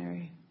comments,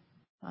 Mary,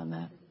 on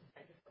that?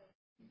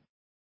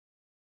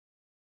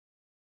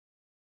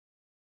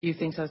 You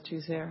think so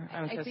too, Sarah?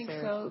 I think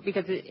so,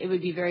 because it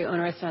would be very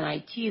onerous on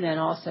IT then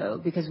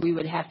also, because we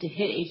would have to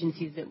hit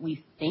agencies that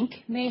we think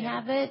may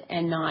have it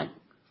and not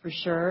for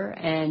sure.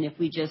 And if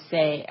we just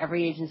say,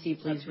 every agency,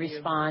 please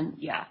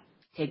respond,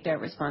 take that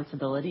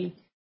responsibility.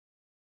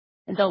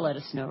 And they'll let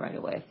us know right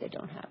away if they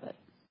don't have it.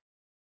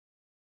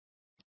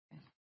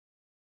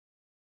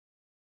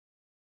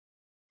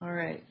 All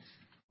right.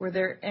 Were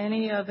there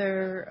any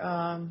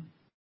other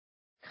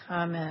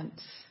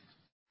comments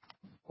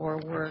or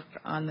work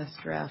on this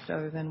draft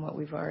other than what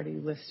we've already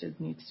listed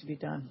needs to be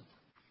done?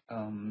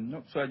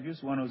 No, so I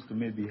just want us to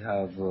maybe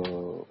have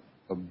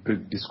a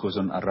big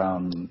discussion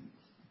around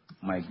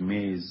Mike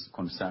May's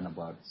concern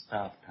about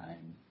staff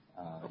time.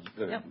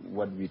 Yep.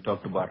 What we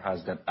talked about,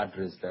 has that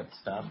addressed that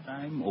staff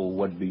time, or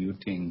what do you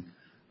think,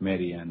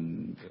 Mary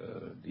and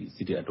the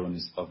city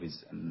attorney's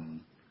office and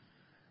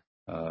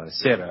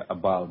Sarah,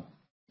 about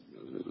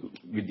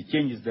with the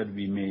changes that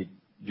we made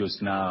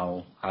just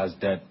now, has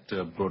that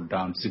brought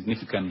down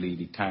significantly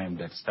the time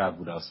that staff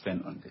would have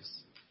spent on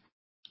this?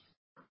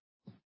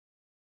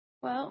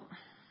 Well,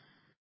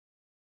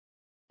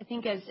 I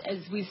think as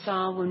we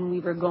saw when we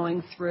were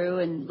going through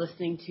and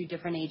listening to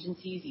different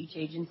agencies, each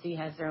agency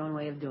has their own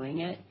way of doing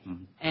it.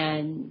 Mm-hmm.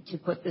 And to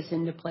put this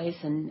into place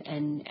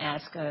and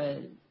ask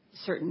a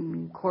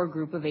certain core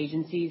group of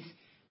agencies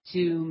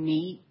to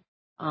meet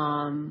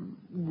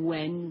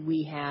when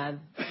we have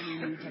any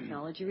new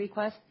technology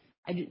requests,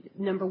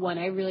 number one,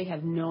 I really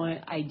have no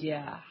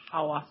idea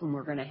how often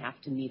we're going to have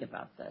to meet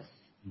about this.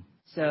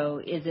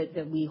 So is it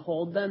that we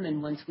hold them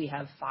and once we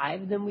have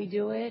 5, then we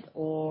do it?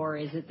 Or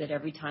is it that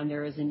every time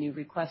there is a new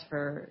request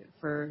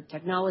for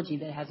technology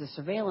that has a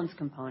surveillance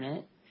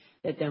component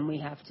that then we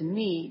have to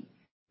meet,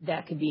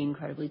 that could be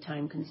incredibly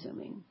time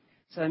consuming.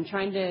 So I'm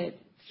trying to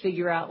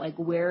figure out like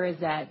where is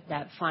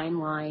that fine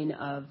line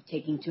of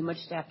taking too much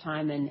staff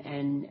time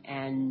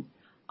and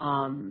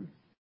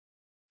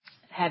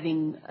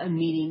having a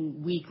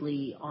meeting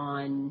weekly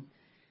on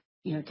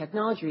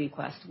technology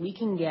requests. We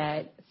can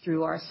get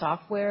through our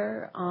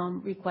software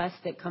requests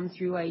that come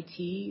through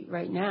IT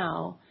right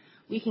now,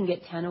 we can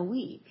get 10 a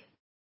week.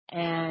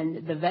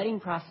 And the vetting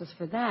process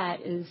for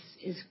that is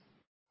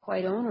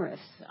quite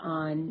onerous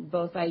on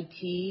both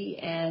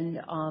IT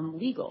and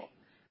legal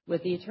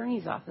with the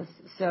attorney's office.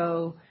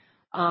 So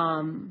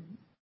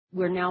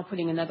we're now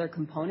putting another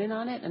component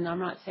on it. And I'm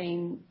not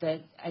saying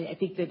that I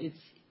think that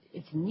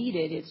it's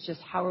needed. It's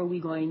just how are we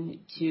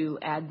going to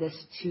add this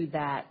to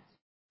that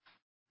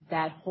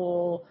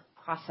whole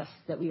process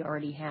that we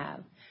already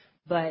have.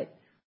 But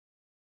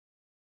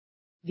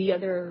the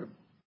other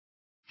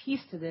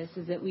piece to this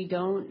is that we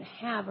don't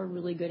have a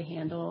really good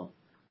handle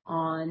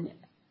on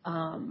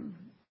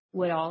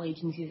what all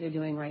agencies are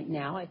doing right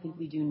now. I think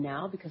we do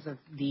now because of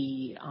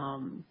the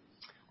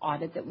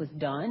audit that was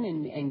done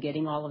and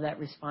getting all of that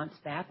response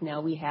back.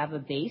 Now we have a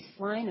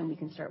baseline and we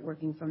can start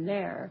working from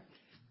there.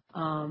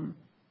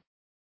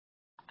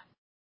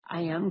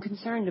 I am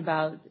concerned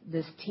about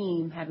this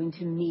team having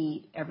to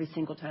meet every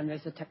single time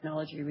there's a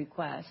technology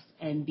request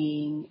and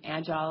being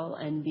agile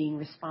and being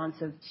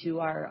responsive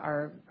to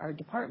our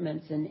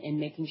departments and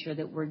making sure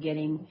that we're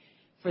getting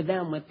for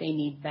them what they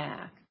need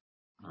back.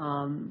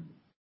 And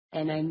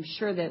I'm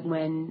sure that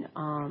when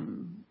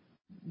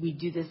we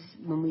do this,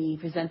 when we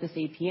present this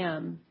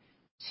APM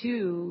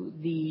to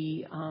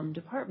the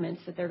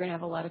departments, that they're going to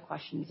have a lot of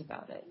questions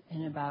about it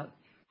and about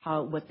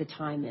what the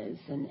time is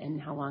and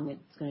how long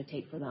it's going to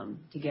take for them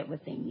to get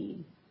what they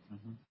need.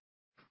 Mm-hmm.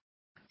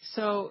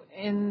 So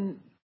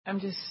I'm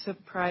just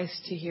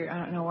surprised to hear, I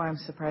don't know why I'm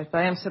surprised, but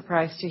I am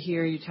surprised to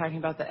hear you talking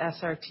about the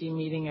SRT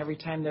meeting every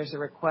time there's a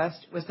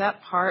request. Was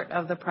that part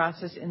of the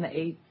process in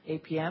the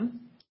APM?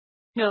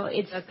 No,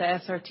 it's that the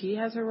SRT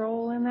has a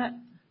role in that?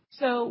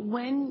 So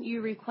when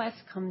your request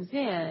comes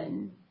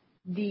in,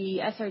 the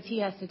SRT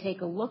has to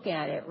take a look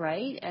at it,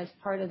 right, as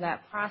part of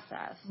that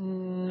process.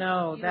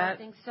 No, you don't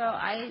think so?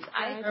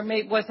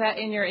 Was that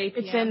in your APM?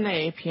 It's in the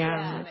APM.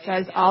 Yeah, it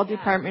says all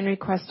department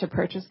requests to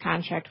purchase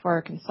contract for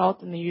or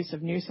consult in the use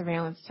of new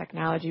surveillance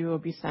technology will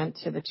be sent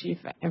to the Chief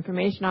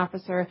Information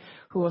Officer,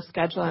 who will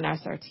schedule an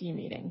SRT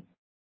meeting.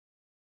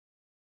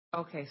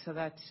 Okay, so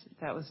that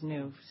was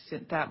new.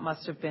 That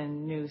must have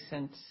been new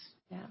since.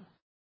 Yeah.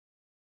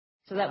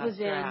 So that was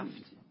draft.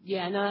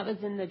 That was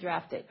in the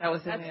draft. That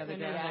was in the other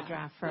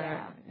draft.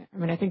 I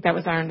mean, I think that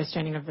was our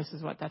understanding of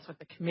that's what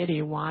the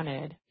committee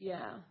wanted.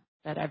 Yeah.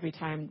 That every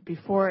time,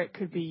 before it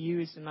could be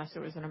used unless it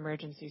was an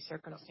emergency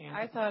circumstance.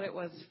 I thought it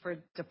was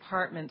for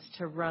departments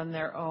to run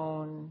their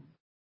own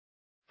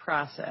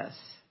process,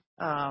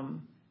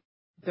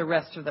 the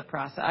rest of the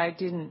process. I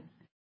didn't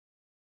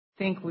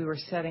think we were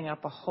setting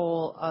up a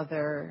whole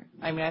other,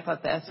 I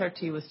thought the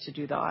SRT was to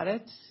do the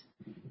audits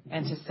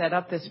and to set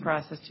up this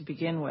process to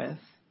begin with.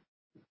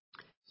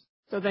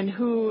 So then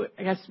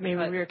I guess maybe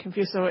we were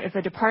confused. So if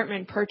a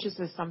department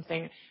purchases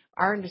something,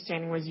 our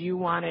understanding was you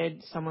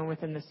wanted someone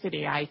within the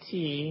city,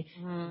 IT,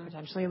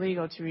 potentially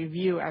legal, to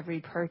review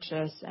every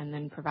purchase and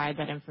then provide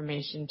that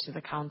information to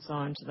the council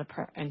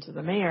and to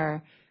the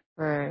mayor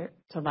to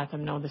let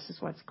them know this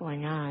is what's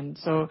going on.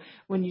 So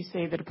when you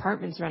say the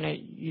departments run it,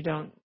 you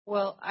don't.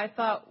 Well, I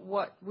thought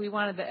what we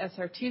wanted the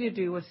SRT to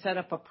do was set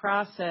up a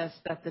process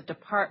that the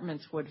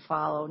departments would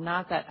follow,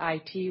 not that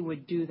IT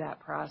would do that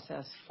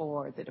process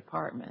for the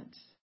departments.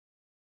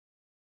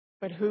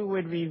 But who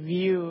would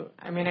review?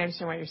 I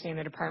understand what you're saying,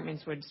 the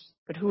departments would,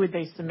 but who would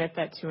they submit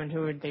that to and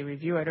who would they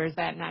review it? Or is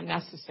that not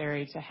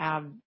necessary to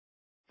have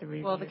the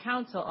review. Well, the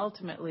council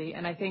ultimately,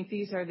 and I think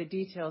these are the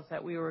details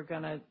that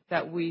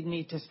we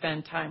need to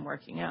spend time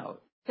working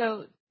out.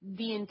 So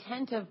the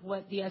intent of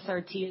what the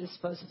SRT is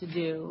supposed to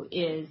do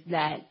is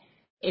that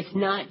it's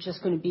not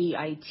just going to be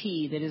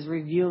IT that is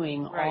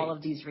reviewing all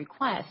of these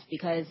requests,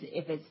 because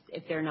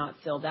if they're not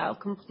filled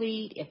out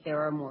complete, if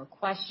there are more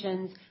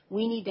questions,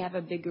 we need to have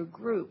a bigger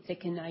group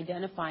that can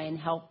identify and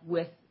help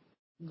with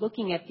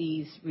looking at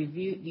these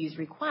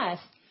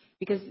requests,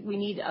 because we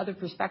need other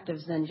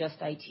perspectives than just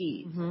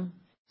IT. Mm-hmm.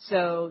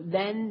 So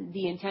then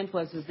the intent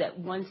was that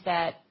once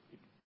that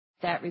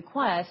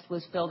request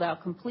was filled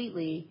out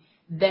completely,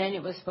 then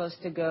it was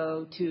supposed to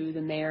go to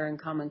the mayor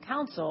and common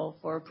council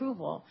for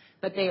approval.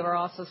 But they were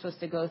also supposed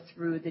to go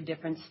through the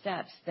different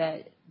steps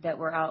that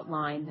were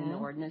outlined in the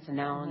ordinance and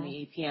now in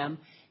the APM.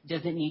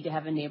 Does it need to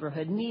have a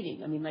neighborhood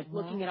meeting? I mean, like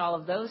looking at all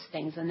of those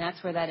things, and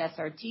that's where that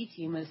SRT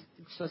team was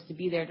supposed to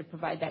be there to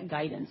provide that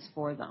guidance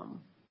for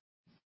them.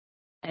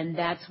 And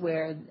that's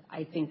where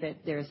I think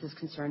that there's this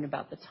concern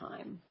about the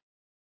time.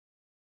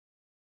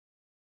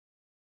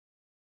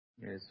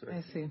 Yes, so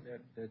I see.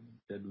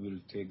 That will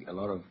take a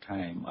lot of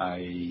time.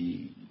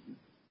 I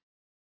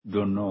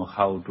don't know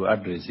how to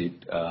address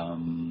it,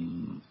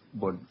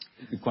 but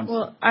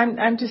well,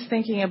 I'm just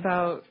thinking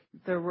about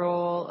the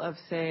role of,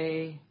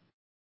 say,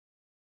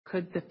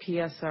 could the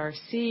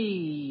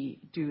PSRC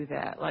do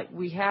that? Like,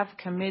 we have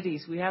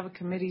committees, we have a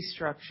committee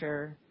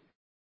structure,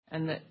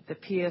 and the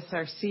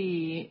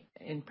PSRC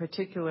in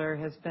particular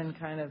has been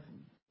kind of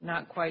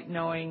not quite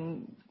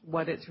knowing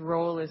what its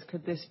role is.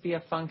 Could this be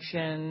a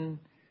function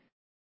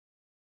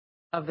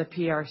of the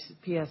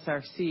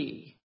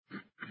PSRC?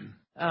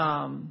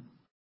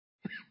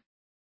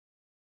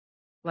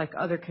 Like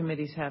other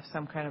committees have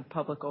some kind of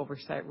public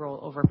oversight role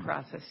over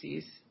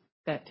processes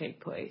that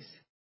take place.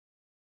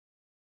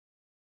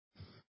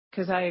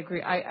 Because I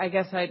agree. I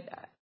guess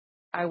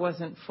I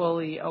wasn't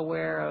fully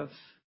aware of,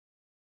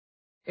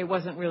 it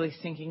wasn't really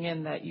sinking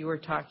in that you were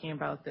talking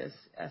about this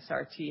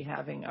SRT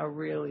having a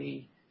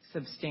really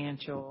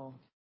substantial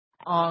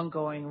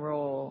ongoing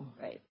role.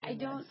 Right. I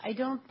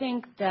don't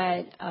think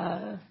that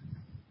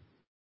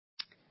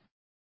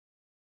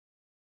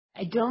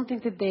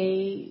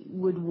they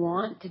would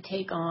want to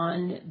take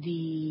on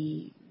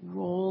the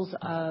roles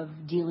of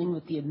dealing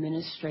with the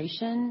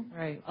administration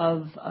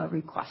of a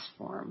request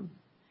form.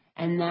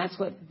 And that's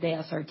what the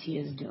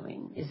SRT is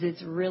doing, is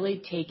it's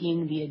really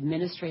taking the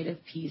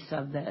administrative piece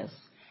of this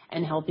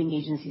and helping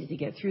agencies to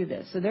get through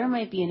this. So there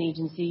might be an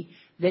agency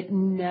that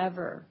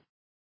never,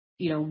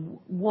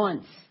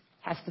 once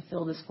has to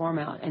fill this form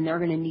out, and they're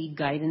going to need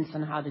guidance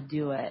on how to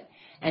do it.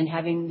 And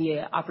having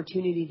the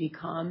opportunity to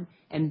come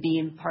and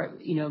be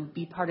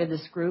part of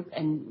this group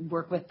and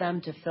work with them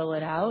to fill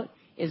it out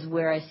is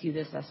where I see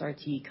this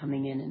SRT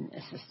coming in and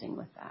assisting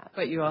with that.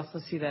 But you also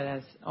see that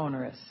as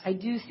onerous. I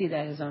do see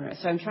that as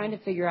onerous. So I'm trying to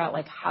figure out,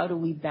 how do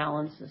we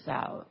balance this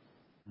out?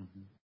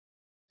 Mm-hmm.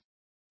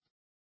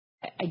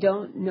 I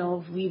don't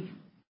know if we've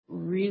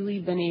really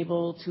been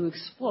able to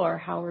explore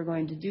how we're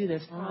going to do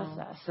this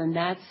process. And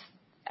that's,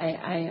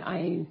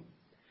 I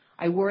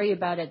worry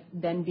about it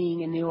then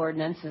being a new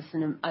ordinance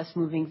and us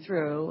moving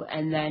through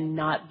and then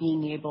not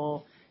being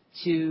able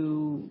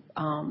to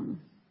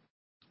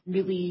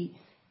really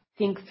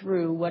think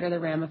through what are the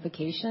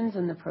ramifications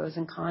and the pros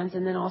and cons,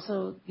 and then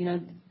also,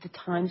 the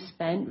time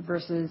spent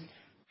versus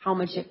how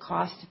much it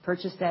costs to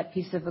purchase that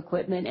piece of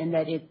equipment, and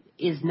that it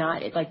is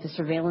not, like the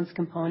surveillance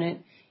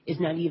component is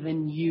not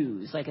even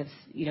used. Like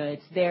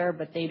it's there,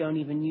 but they don't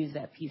even use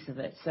that piece of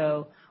it.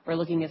 So we're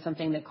looking at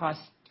something that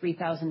costs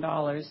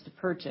 $3,000 to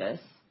purchase,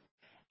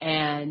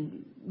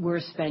 and we're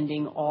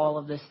spending all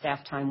of the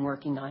staff time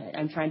working on it.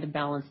 I'm trying to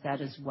balance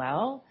that as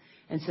well.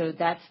 And so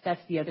that's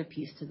the other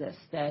piece to this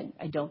that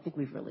I don't think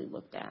we've really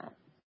looked at.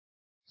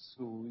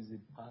 So is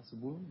it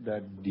possible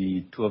that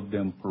the two of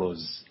them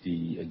plus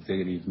the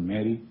executive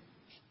Mary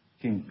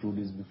think through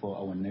this before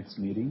our next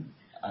meeting?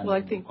 And well,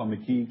 I think the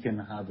committee can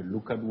have a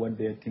look at what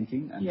they're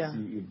thinking and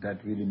see if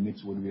that really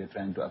meets what we are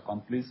trying to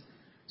accomplish,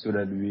 so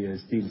that we are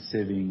still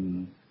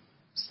saving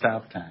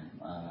staff time.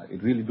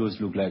 It really does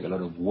look like a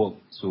lot of work.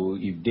 So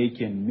if they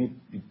can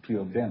meet the three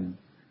of them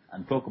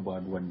and talk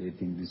about what they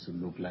think this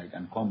will look like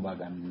and come back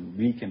and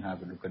we can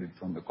have a look at it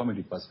from the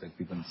committee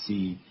perspective and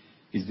see,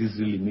 is this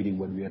really meeting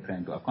what we are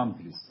trying to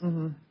accomplish?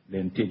 Mm-hmm.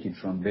 Then take it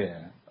from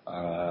there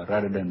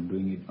rather than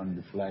doing it on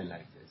the fly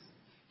like this.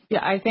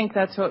 Yeah, I think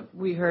that's what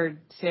we heard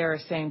Sarah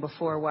saying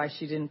before, why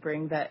she didn't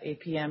bring that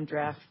APM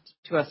draft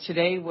to us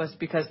today was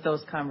because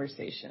those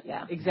conversations,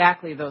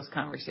 exactly those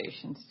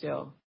conversations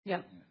still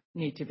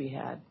need to be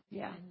had.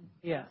 Yeah.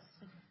 Yes.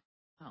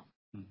 Oh.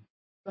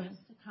 Go ahead.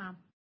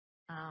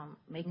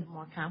 Make it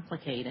more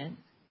complicated.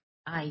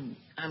 I'm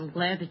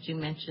glad that you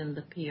mentioned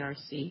the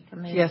PRC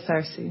committee. The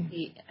SRC.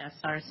 The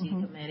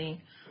SRC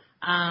committee.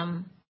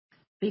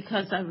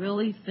 Because I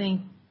really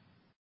think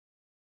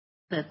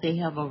that they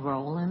have a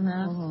role in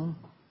this.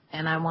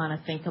 And I want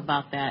to think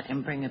about that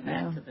and bring it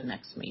back to the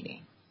next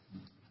meeting.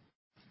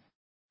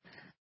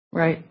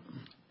 Right.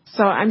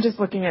 So I'm just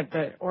looking at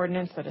the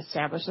ordinance that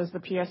establishes the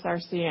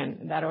PSRC,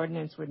 and that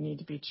ordinance would need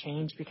to be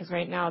changed because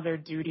right now their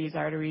duties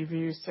are to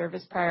review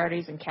service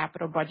priorities and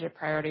capital budget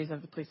priorities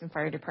of the police and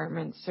fire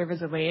department, serve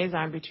as a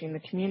liaison between the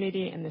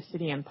community and the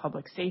city on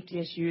public safety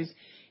issues,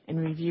 and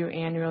review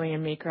annually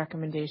and make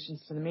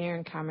recommendations to the mayor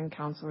and common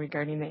council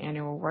regarding the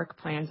annual work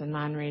plans and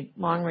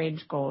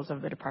long-range goals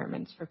of the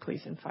departments for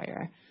police and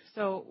fire.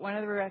 So one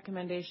of the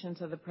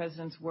recommendations of the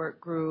President's Work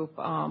Group,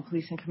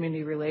 Police and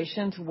Community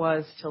Relations,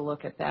 was to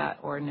look at that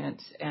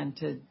ordinance and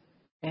to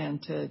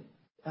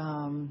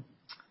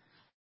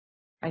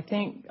I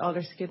think,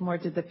 Alder Skidmore,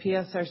 did the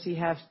PSRC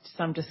have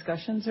some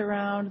discussions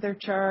around their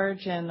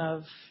charge and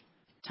of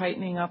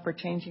tightening up or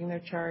changing their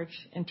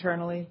charge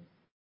internally?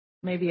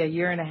 Maybe a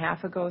year and a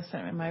half ago. So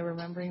am I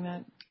remembering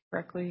that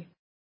correctly?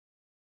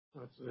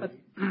 That's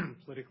a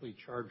politically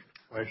charged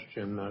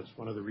question. That's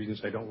one of the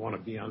reasons I don't want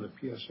to be on the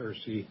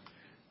PSRC.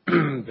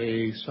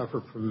 They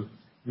suffer from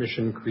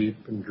mission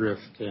creep and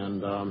drift,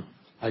 and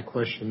I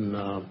question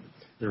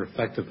their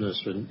effectiveness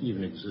and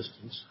even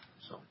existence.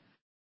 So.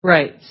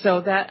 Right.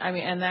 So that, I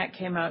mean, and that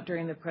came out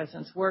during the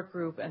President's Work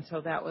Group, and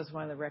so that was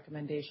one of the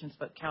recommendations,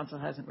 but Council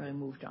hasn't really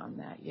moved on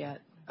that yet.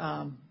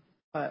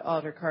 But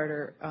Alder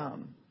Carter,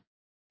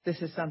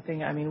 this is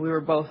something, I mean, we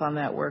were both on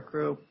that work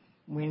group.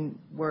 We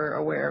were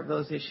aware of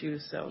those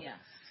issues, so Yes.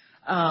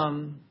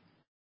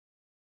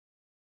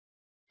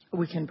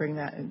 We can bring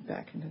that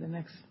back into the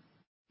next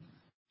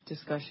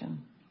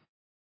discussion.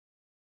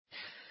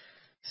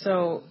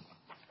 So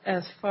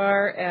as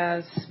far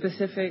as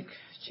specific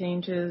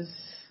changes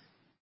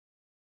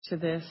to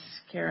this,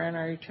 Karen,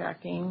 are you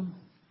tracking?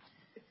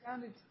 It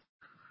sounded.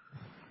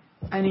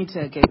 I need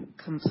to get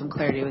some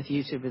clarity with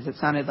you too, because it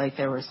sounded like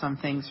there were some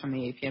things from the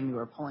APM you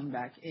were pulling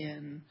back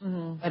in,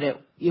 but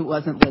it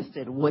wasn't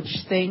listed which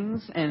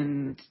things.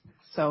 And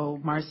so,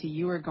 Marcy,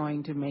 you were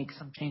going to make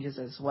some changes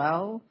as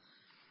well.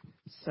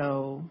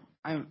 So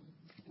I'm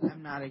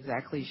not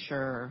exactly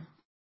sure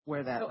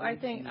where that. So I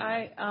think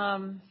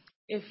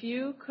if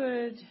you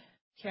could,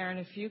 Karen,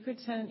 if you could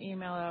send an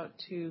email out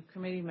to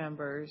committee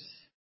members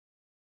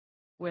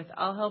with,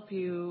 I'll help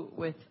you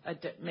with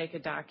make a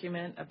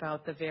document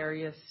about the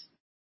various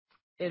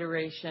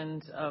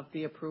iterations of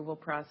the approval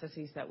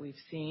processes that we've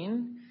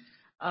seen,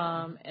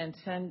 and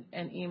send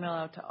an email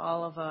out to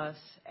all of us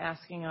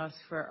asking us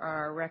for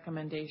our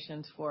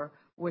recommendations for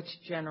which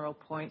general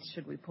points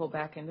should we pull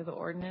back into the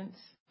ordinance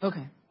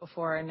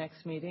before our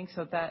next meeting.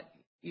 So that,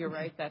 you're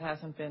right, that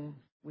hasn't been,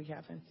 we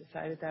haven't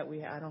decided that.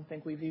 I don't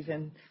think we've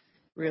even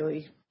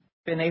really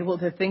been able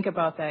to think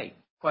about that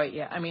quite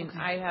yet. I mean,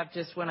 I have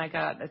just, when I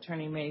got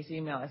Attorney May's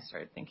email, I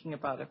started thinking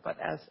about it, but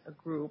as a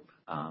group,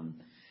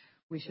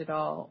 we should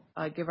all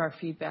give our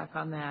feedback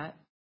on that.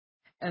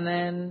 And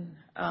then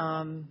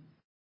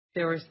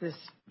there was this,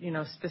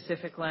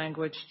 specific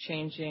language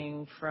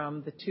changing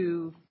from the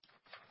 2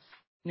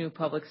 new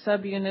public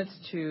subunits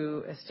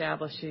to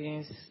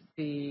establishing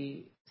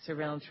the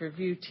surveillance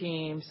review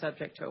team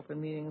subject to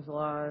open meetings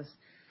laws.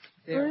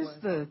 Where's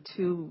the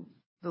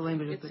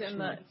language?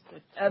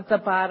 It's at the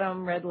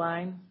bottom red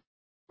line.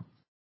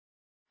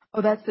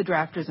 Oh, that's the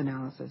drafters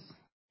analysis.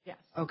 Yes.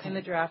 Okay. In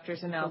the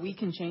drafters analysis. So we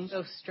can change.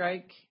 So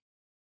strike.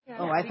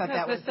 Yeah, I thought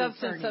that was the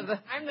substance of the.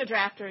 I'm the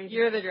drafter.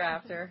 You're the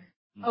drafter.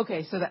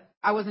 Okay, so that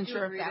I wasn't You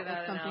sure if agree that to was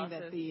that something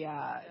analysis.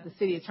 that the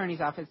city attorney's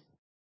office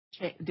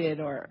did,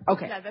 or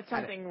okay. Yeah, that's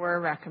something we're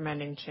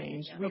recommending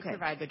change. We Okay.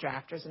 provide the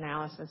drafters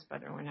analysis,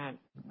 but we're not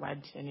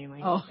wed to any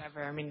language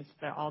ever. I mean, it's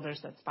the alders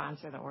that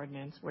sponsor the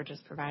ordinance. We're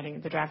just providing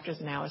the drafters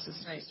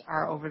analysis, just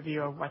our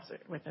overview of what's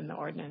within the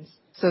ordinance.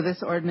 So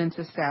this ordinance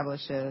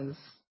establishes.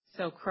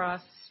 So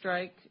cross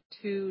strike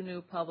 2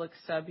 new public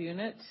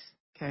subunits.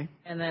 Okay.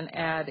 And then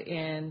add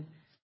in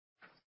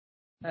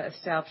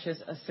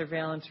establishes a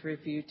surveillance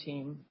review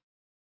team.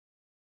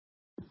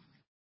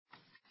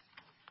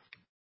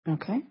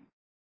 Okay.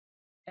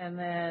 And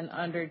then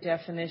under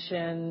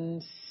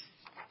definitions,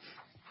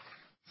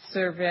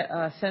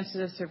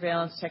 sensitive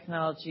surveillance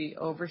technology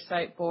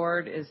oversight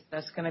board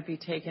that's going to be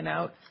taken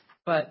out,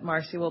 but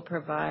Marcy will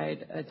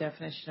provide a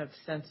definition of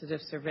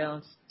sensitive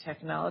surveillance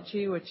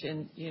technology, which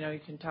you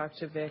can talk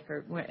to Vic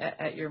or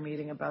at your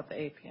meeting about the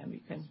APM.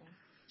 You can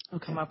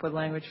come up with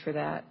language for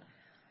that.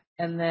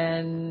 And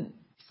then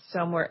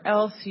somewhere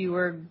else you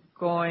were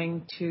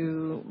going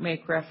to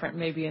make reference,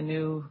 maybe a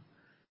new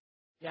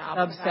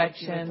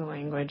subsection. The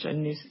language, a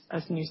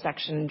new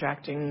section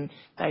directing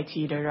the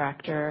IT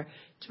director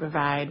to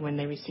provide when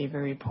they receive a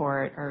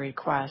report or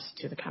request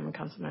to the common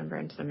council member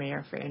and to the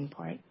mayor for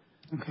input.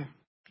 Okay.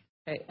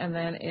 Okay. And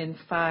then in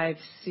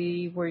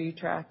 5C, were you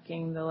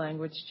tracking the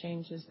language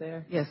changes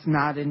there? Yes,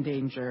 not in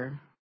danger.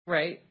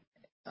 Right.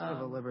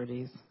 Civil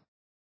liberties.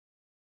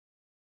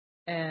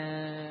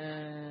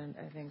 And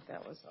I think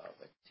that was all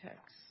the text.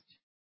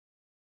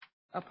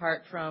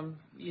 Apart from,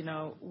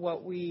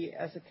 what we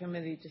as a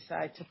committee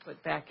decide to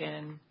put back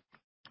in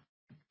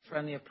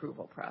from the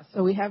approval process.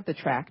 So we have the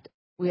tracked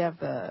we have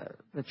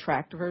the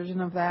tracked version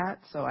of that,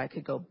 so I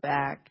could go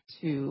back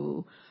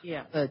to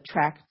the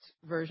tracked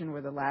version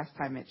where the last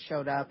time it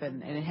showed up,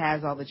 and it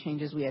has all the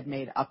changes we had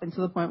made up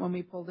until the point when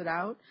we pulled it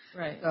out.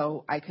 Right.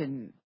 So I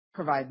can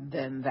provide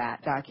then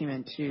that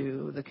document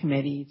to the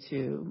committee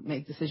to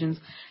make decisions.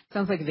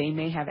 Sounds like they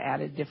may have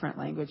added different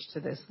language to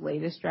this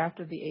latest draft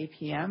of the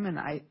APM, and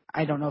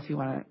I don't know if you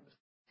want to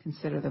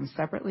consider them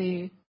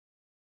separately.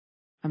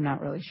 I'm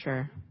not really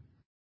sure.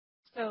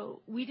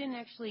 So we didn't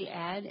actually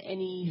add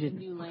any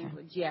new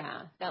language. Okay.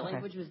 Yeah, that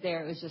language was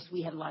there. It was just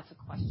we had lots of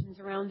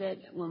questions around it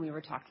when we were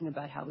talking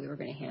about how we were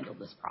going to handle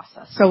this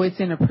process. So it's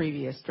in a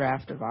previous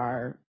draft of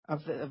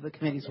the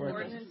committee's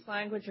ordinance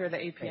language or the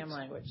APM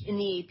language? In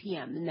the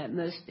APM,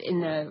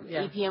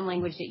 APM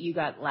language that you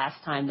got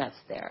last time, that's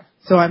there.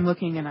 So I'm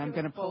looking, and I'm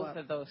going to pull both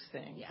of those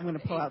things. Yeah, I'm going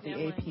to pull out the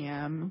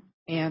APM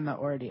and the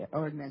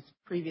ordinance,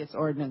 previous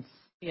ordinance.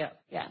 Yeah.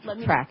 Let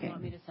me tracking.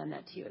 Want me to send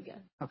that to you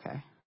again?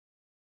 Okay.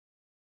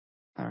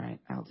 All right,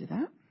 I'll do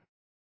that.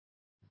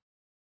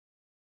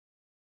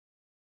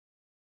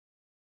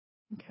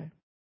 Okay.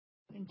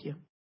 Thank you.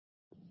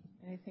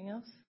 Anything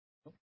else?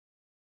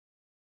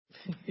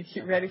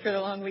 You ready for the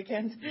long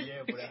weekend?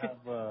 Yeah, but I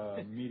have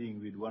a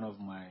meeting with one of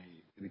my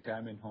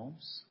retirement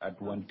homes at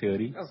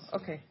 1:30. Oh,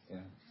 okay. Yeah.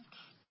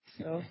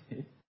 So,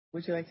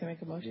 would you like to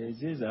make a motion?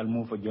 Yes, I'll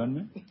move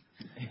adjournment.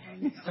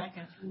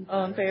 Second.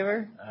 All in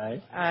favor?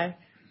 Aye. Aye.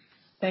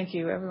 Thank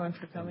you, everyone,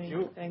 for coming.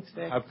 Thank you. Thanks,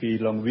 Vic. Happy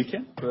long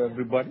weekend to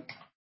everybody.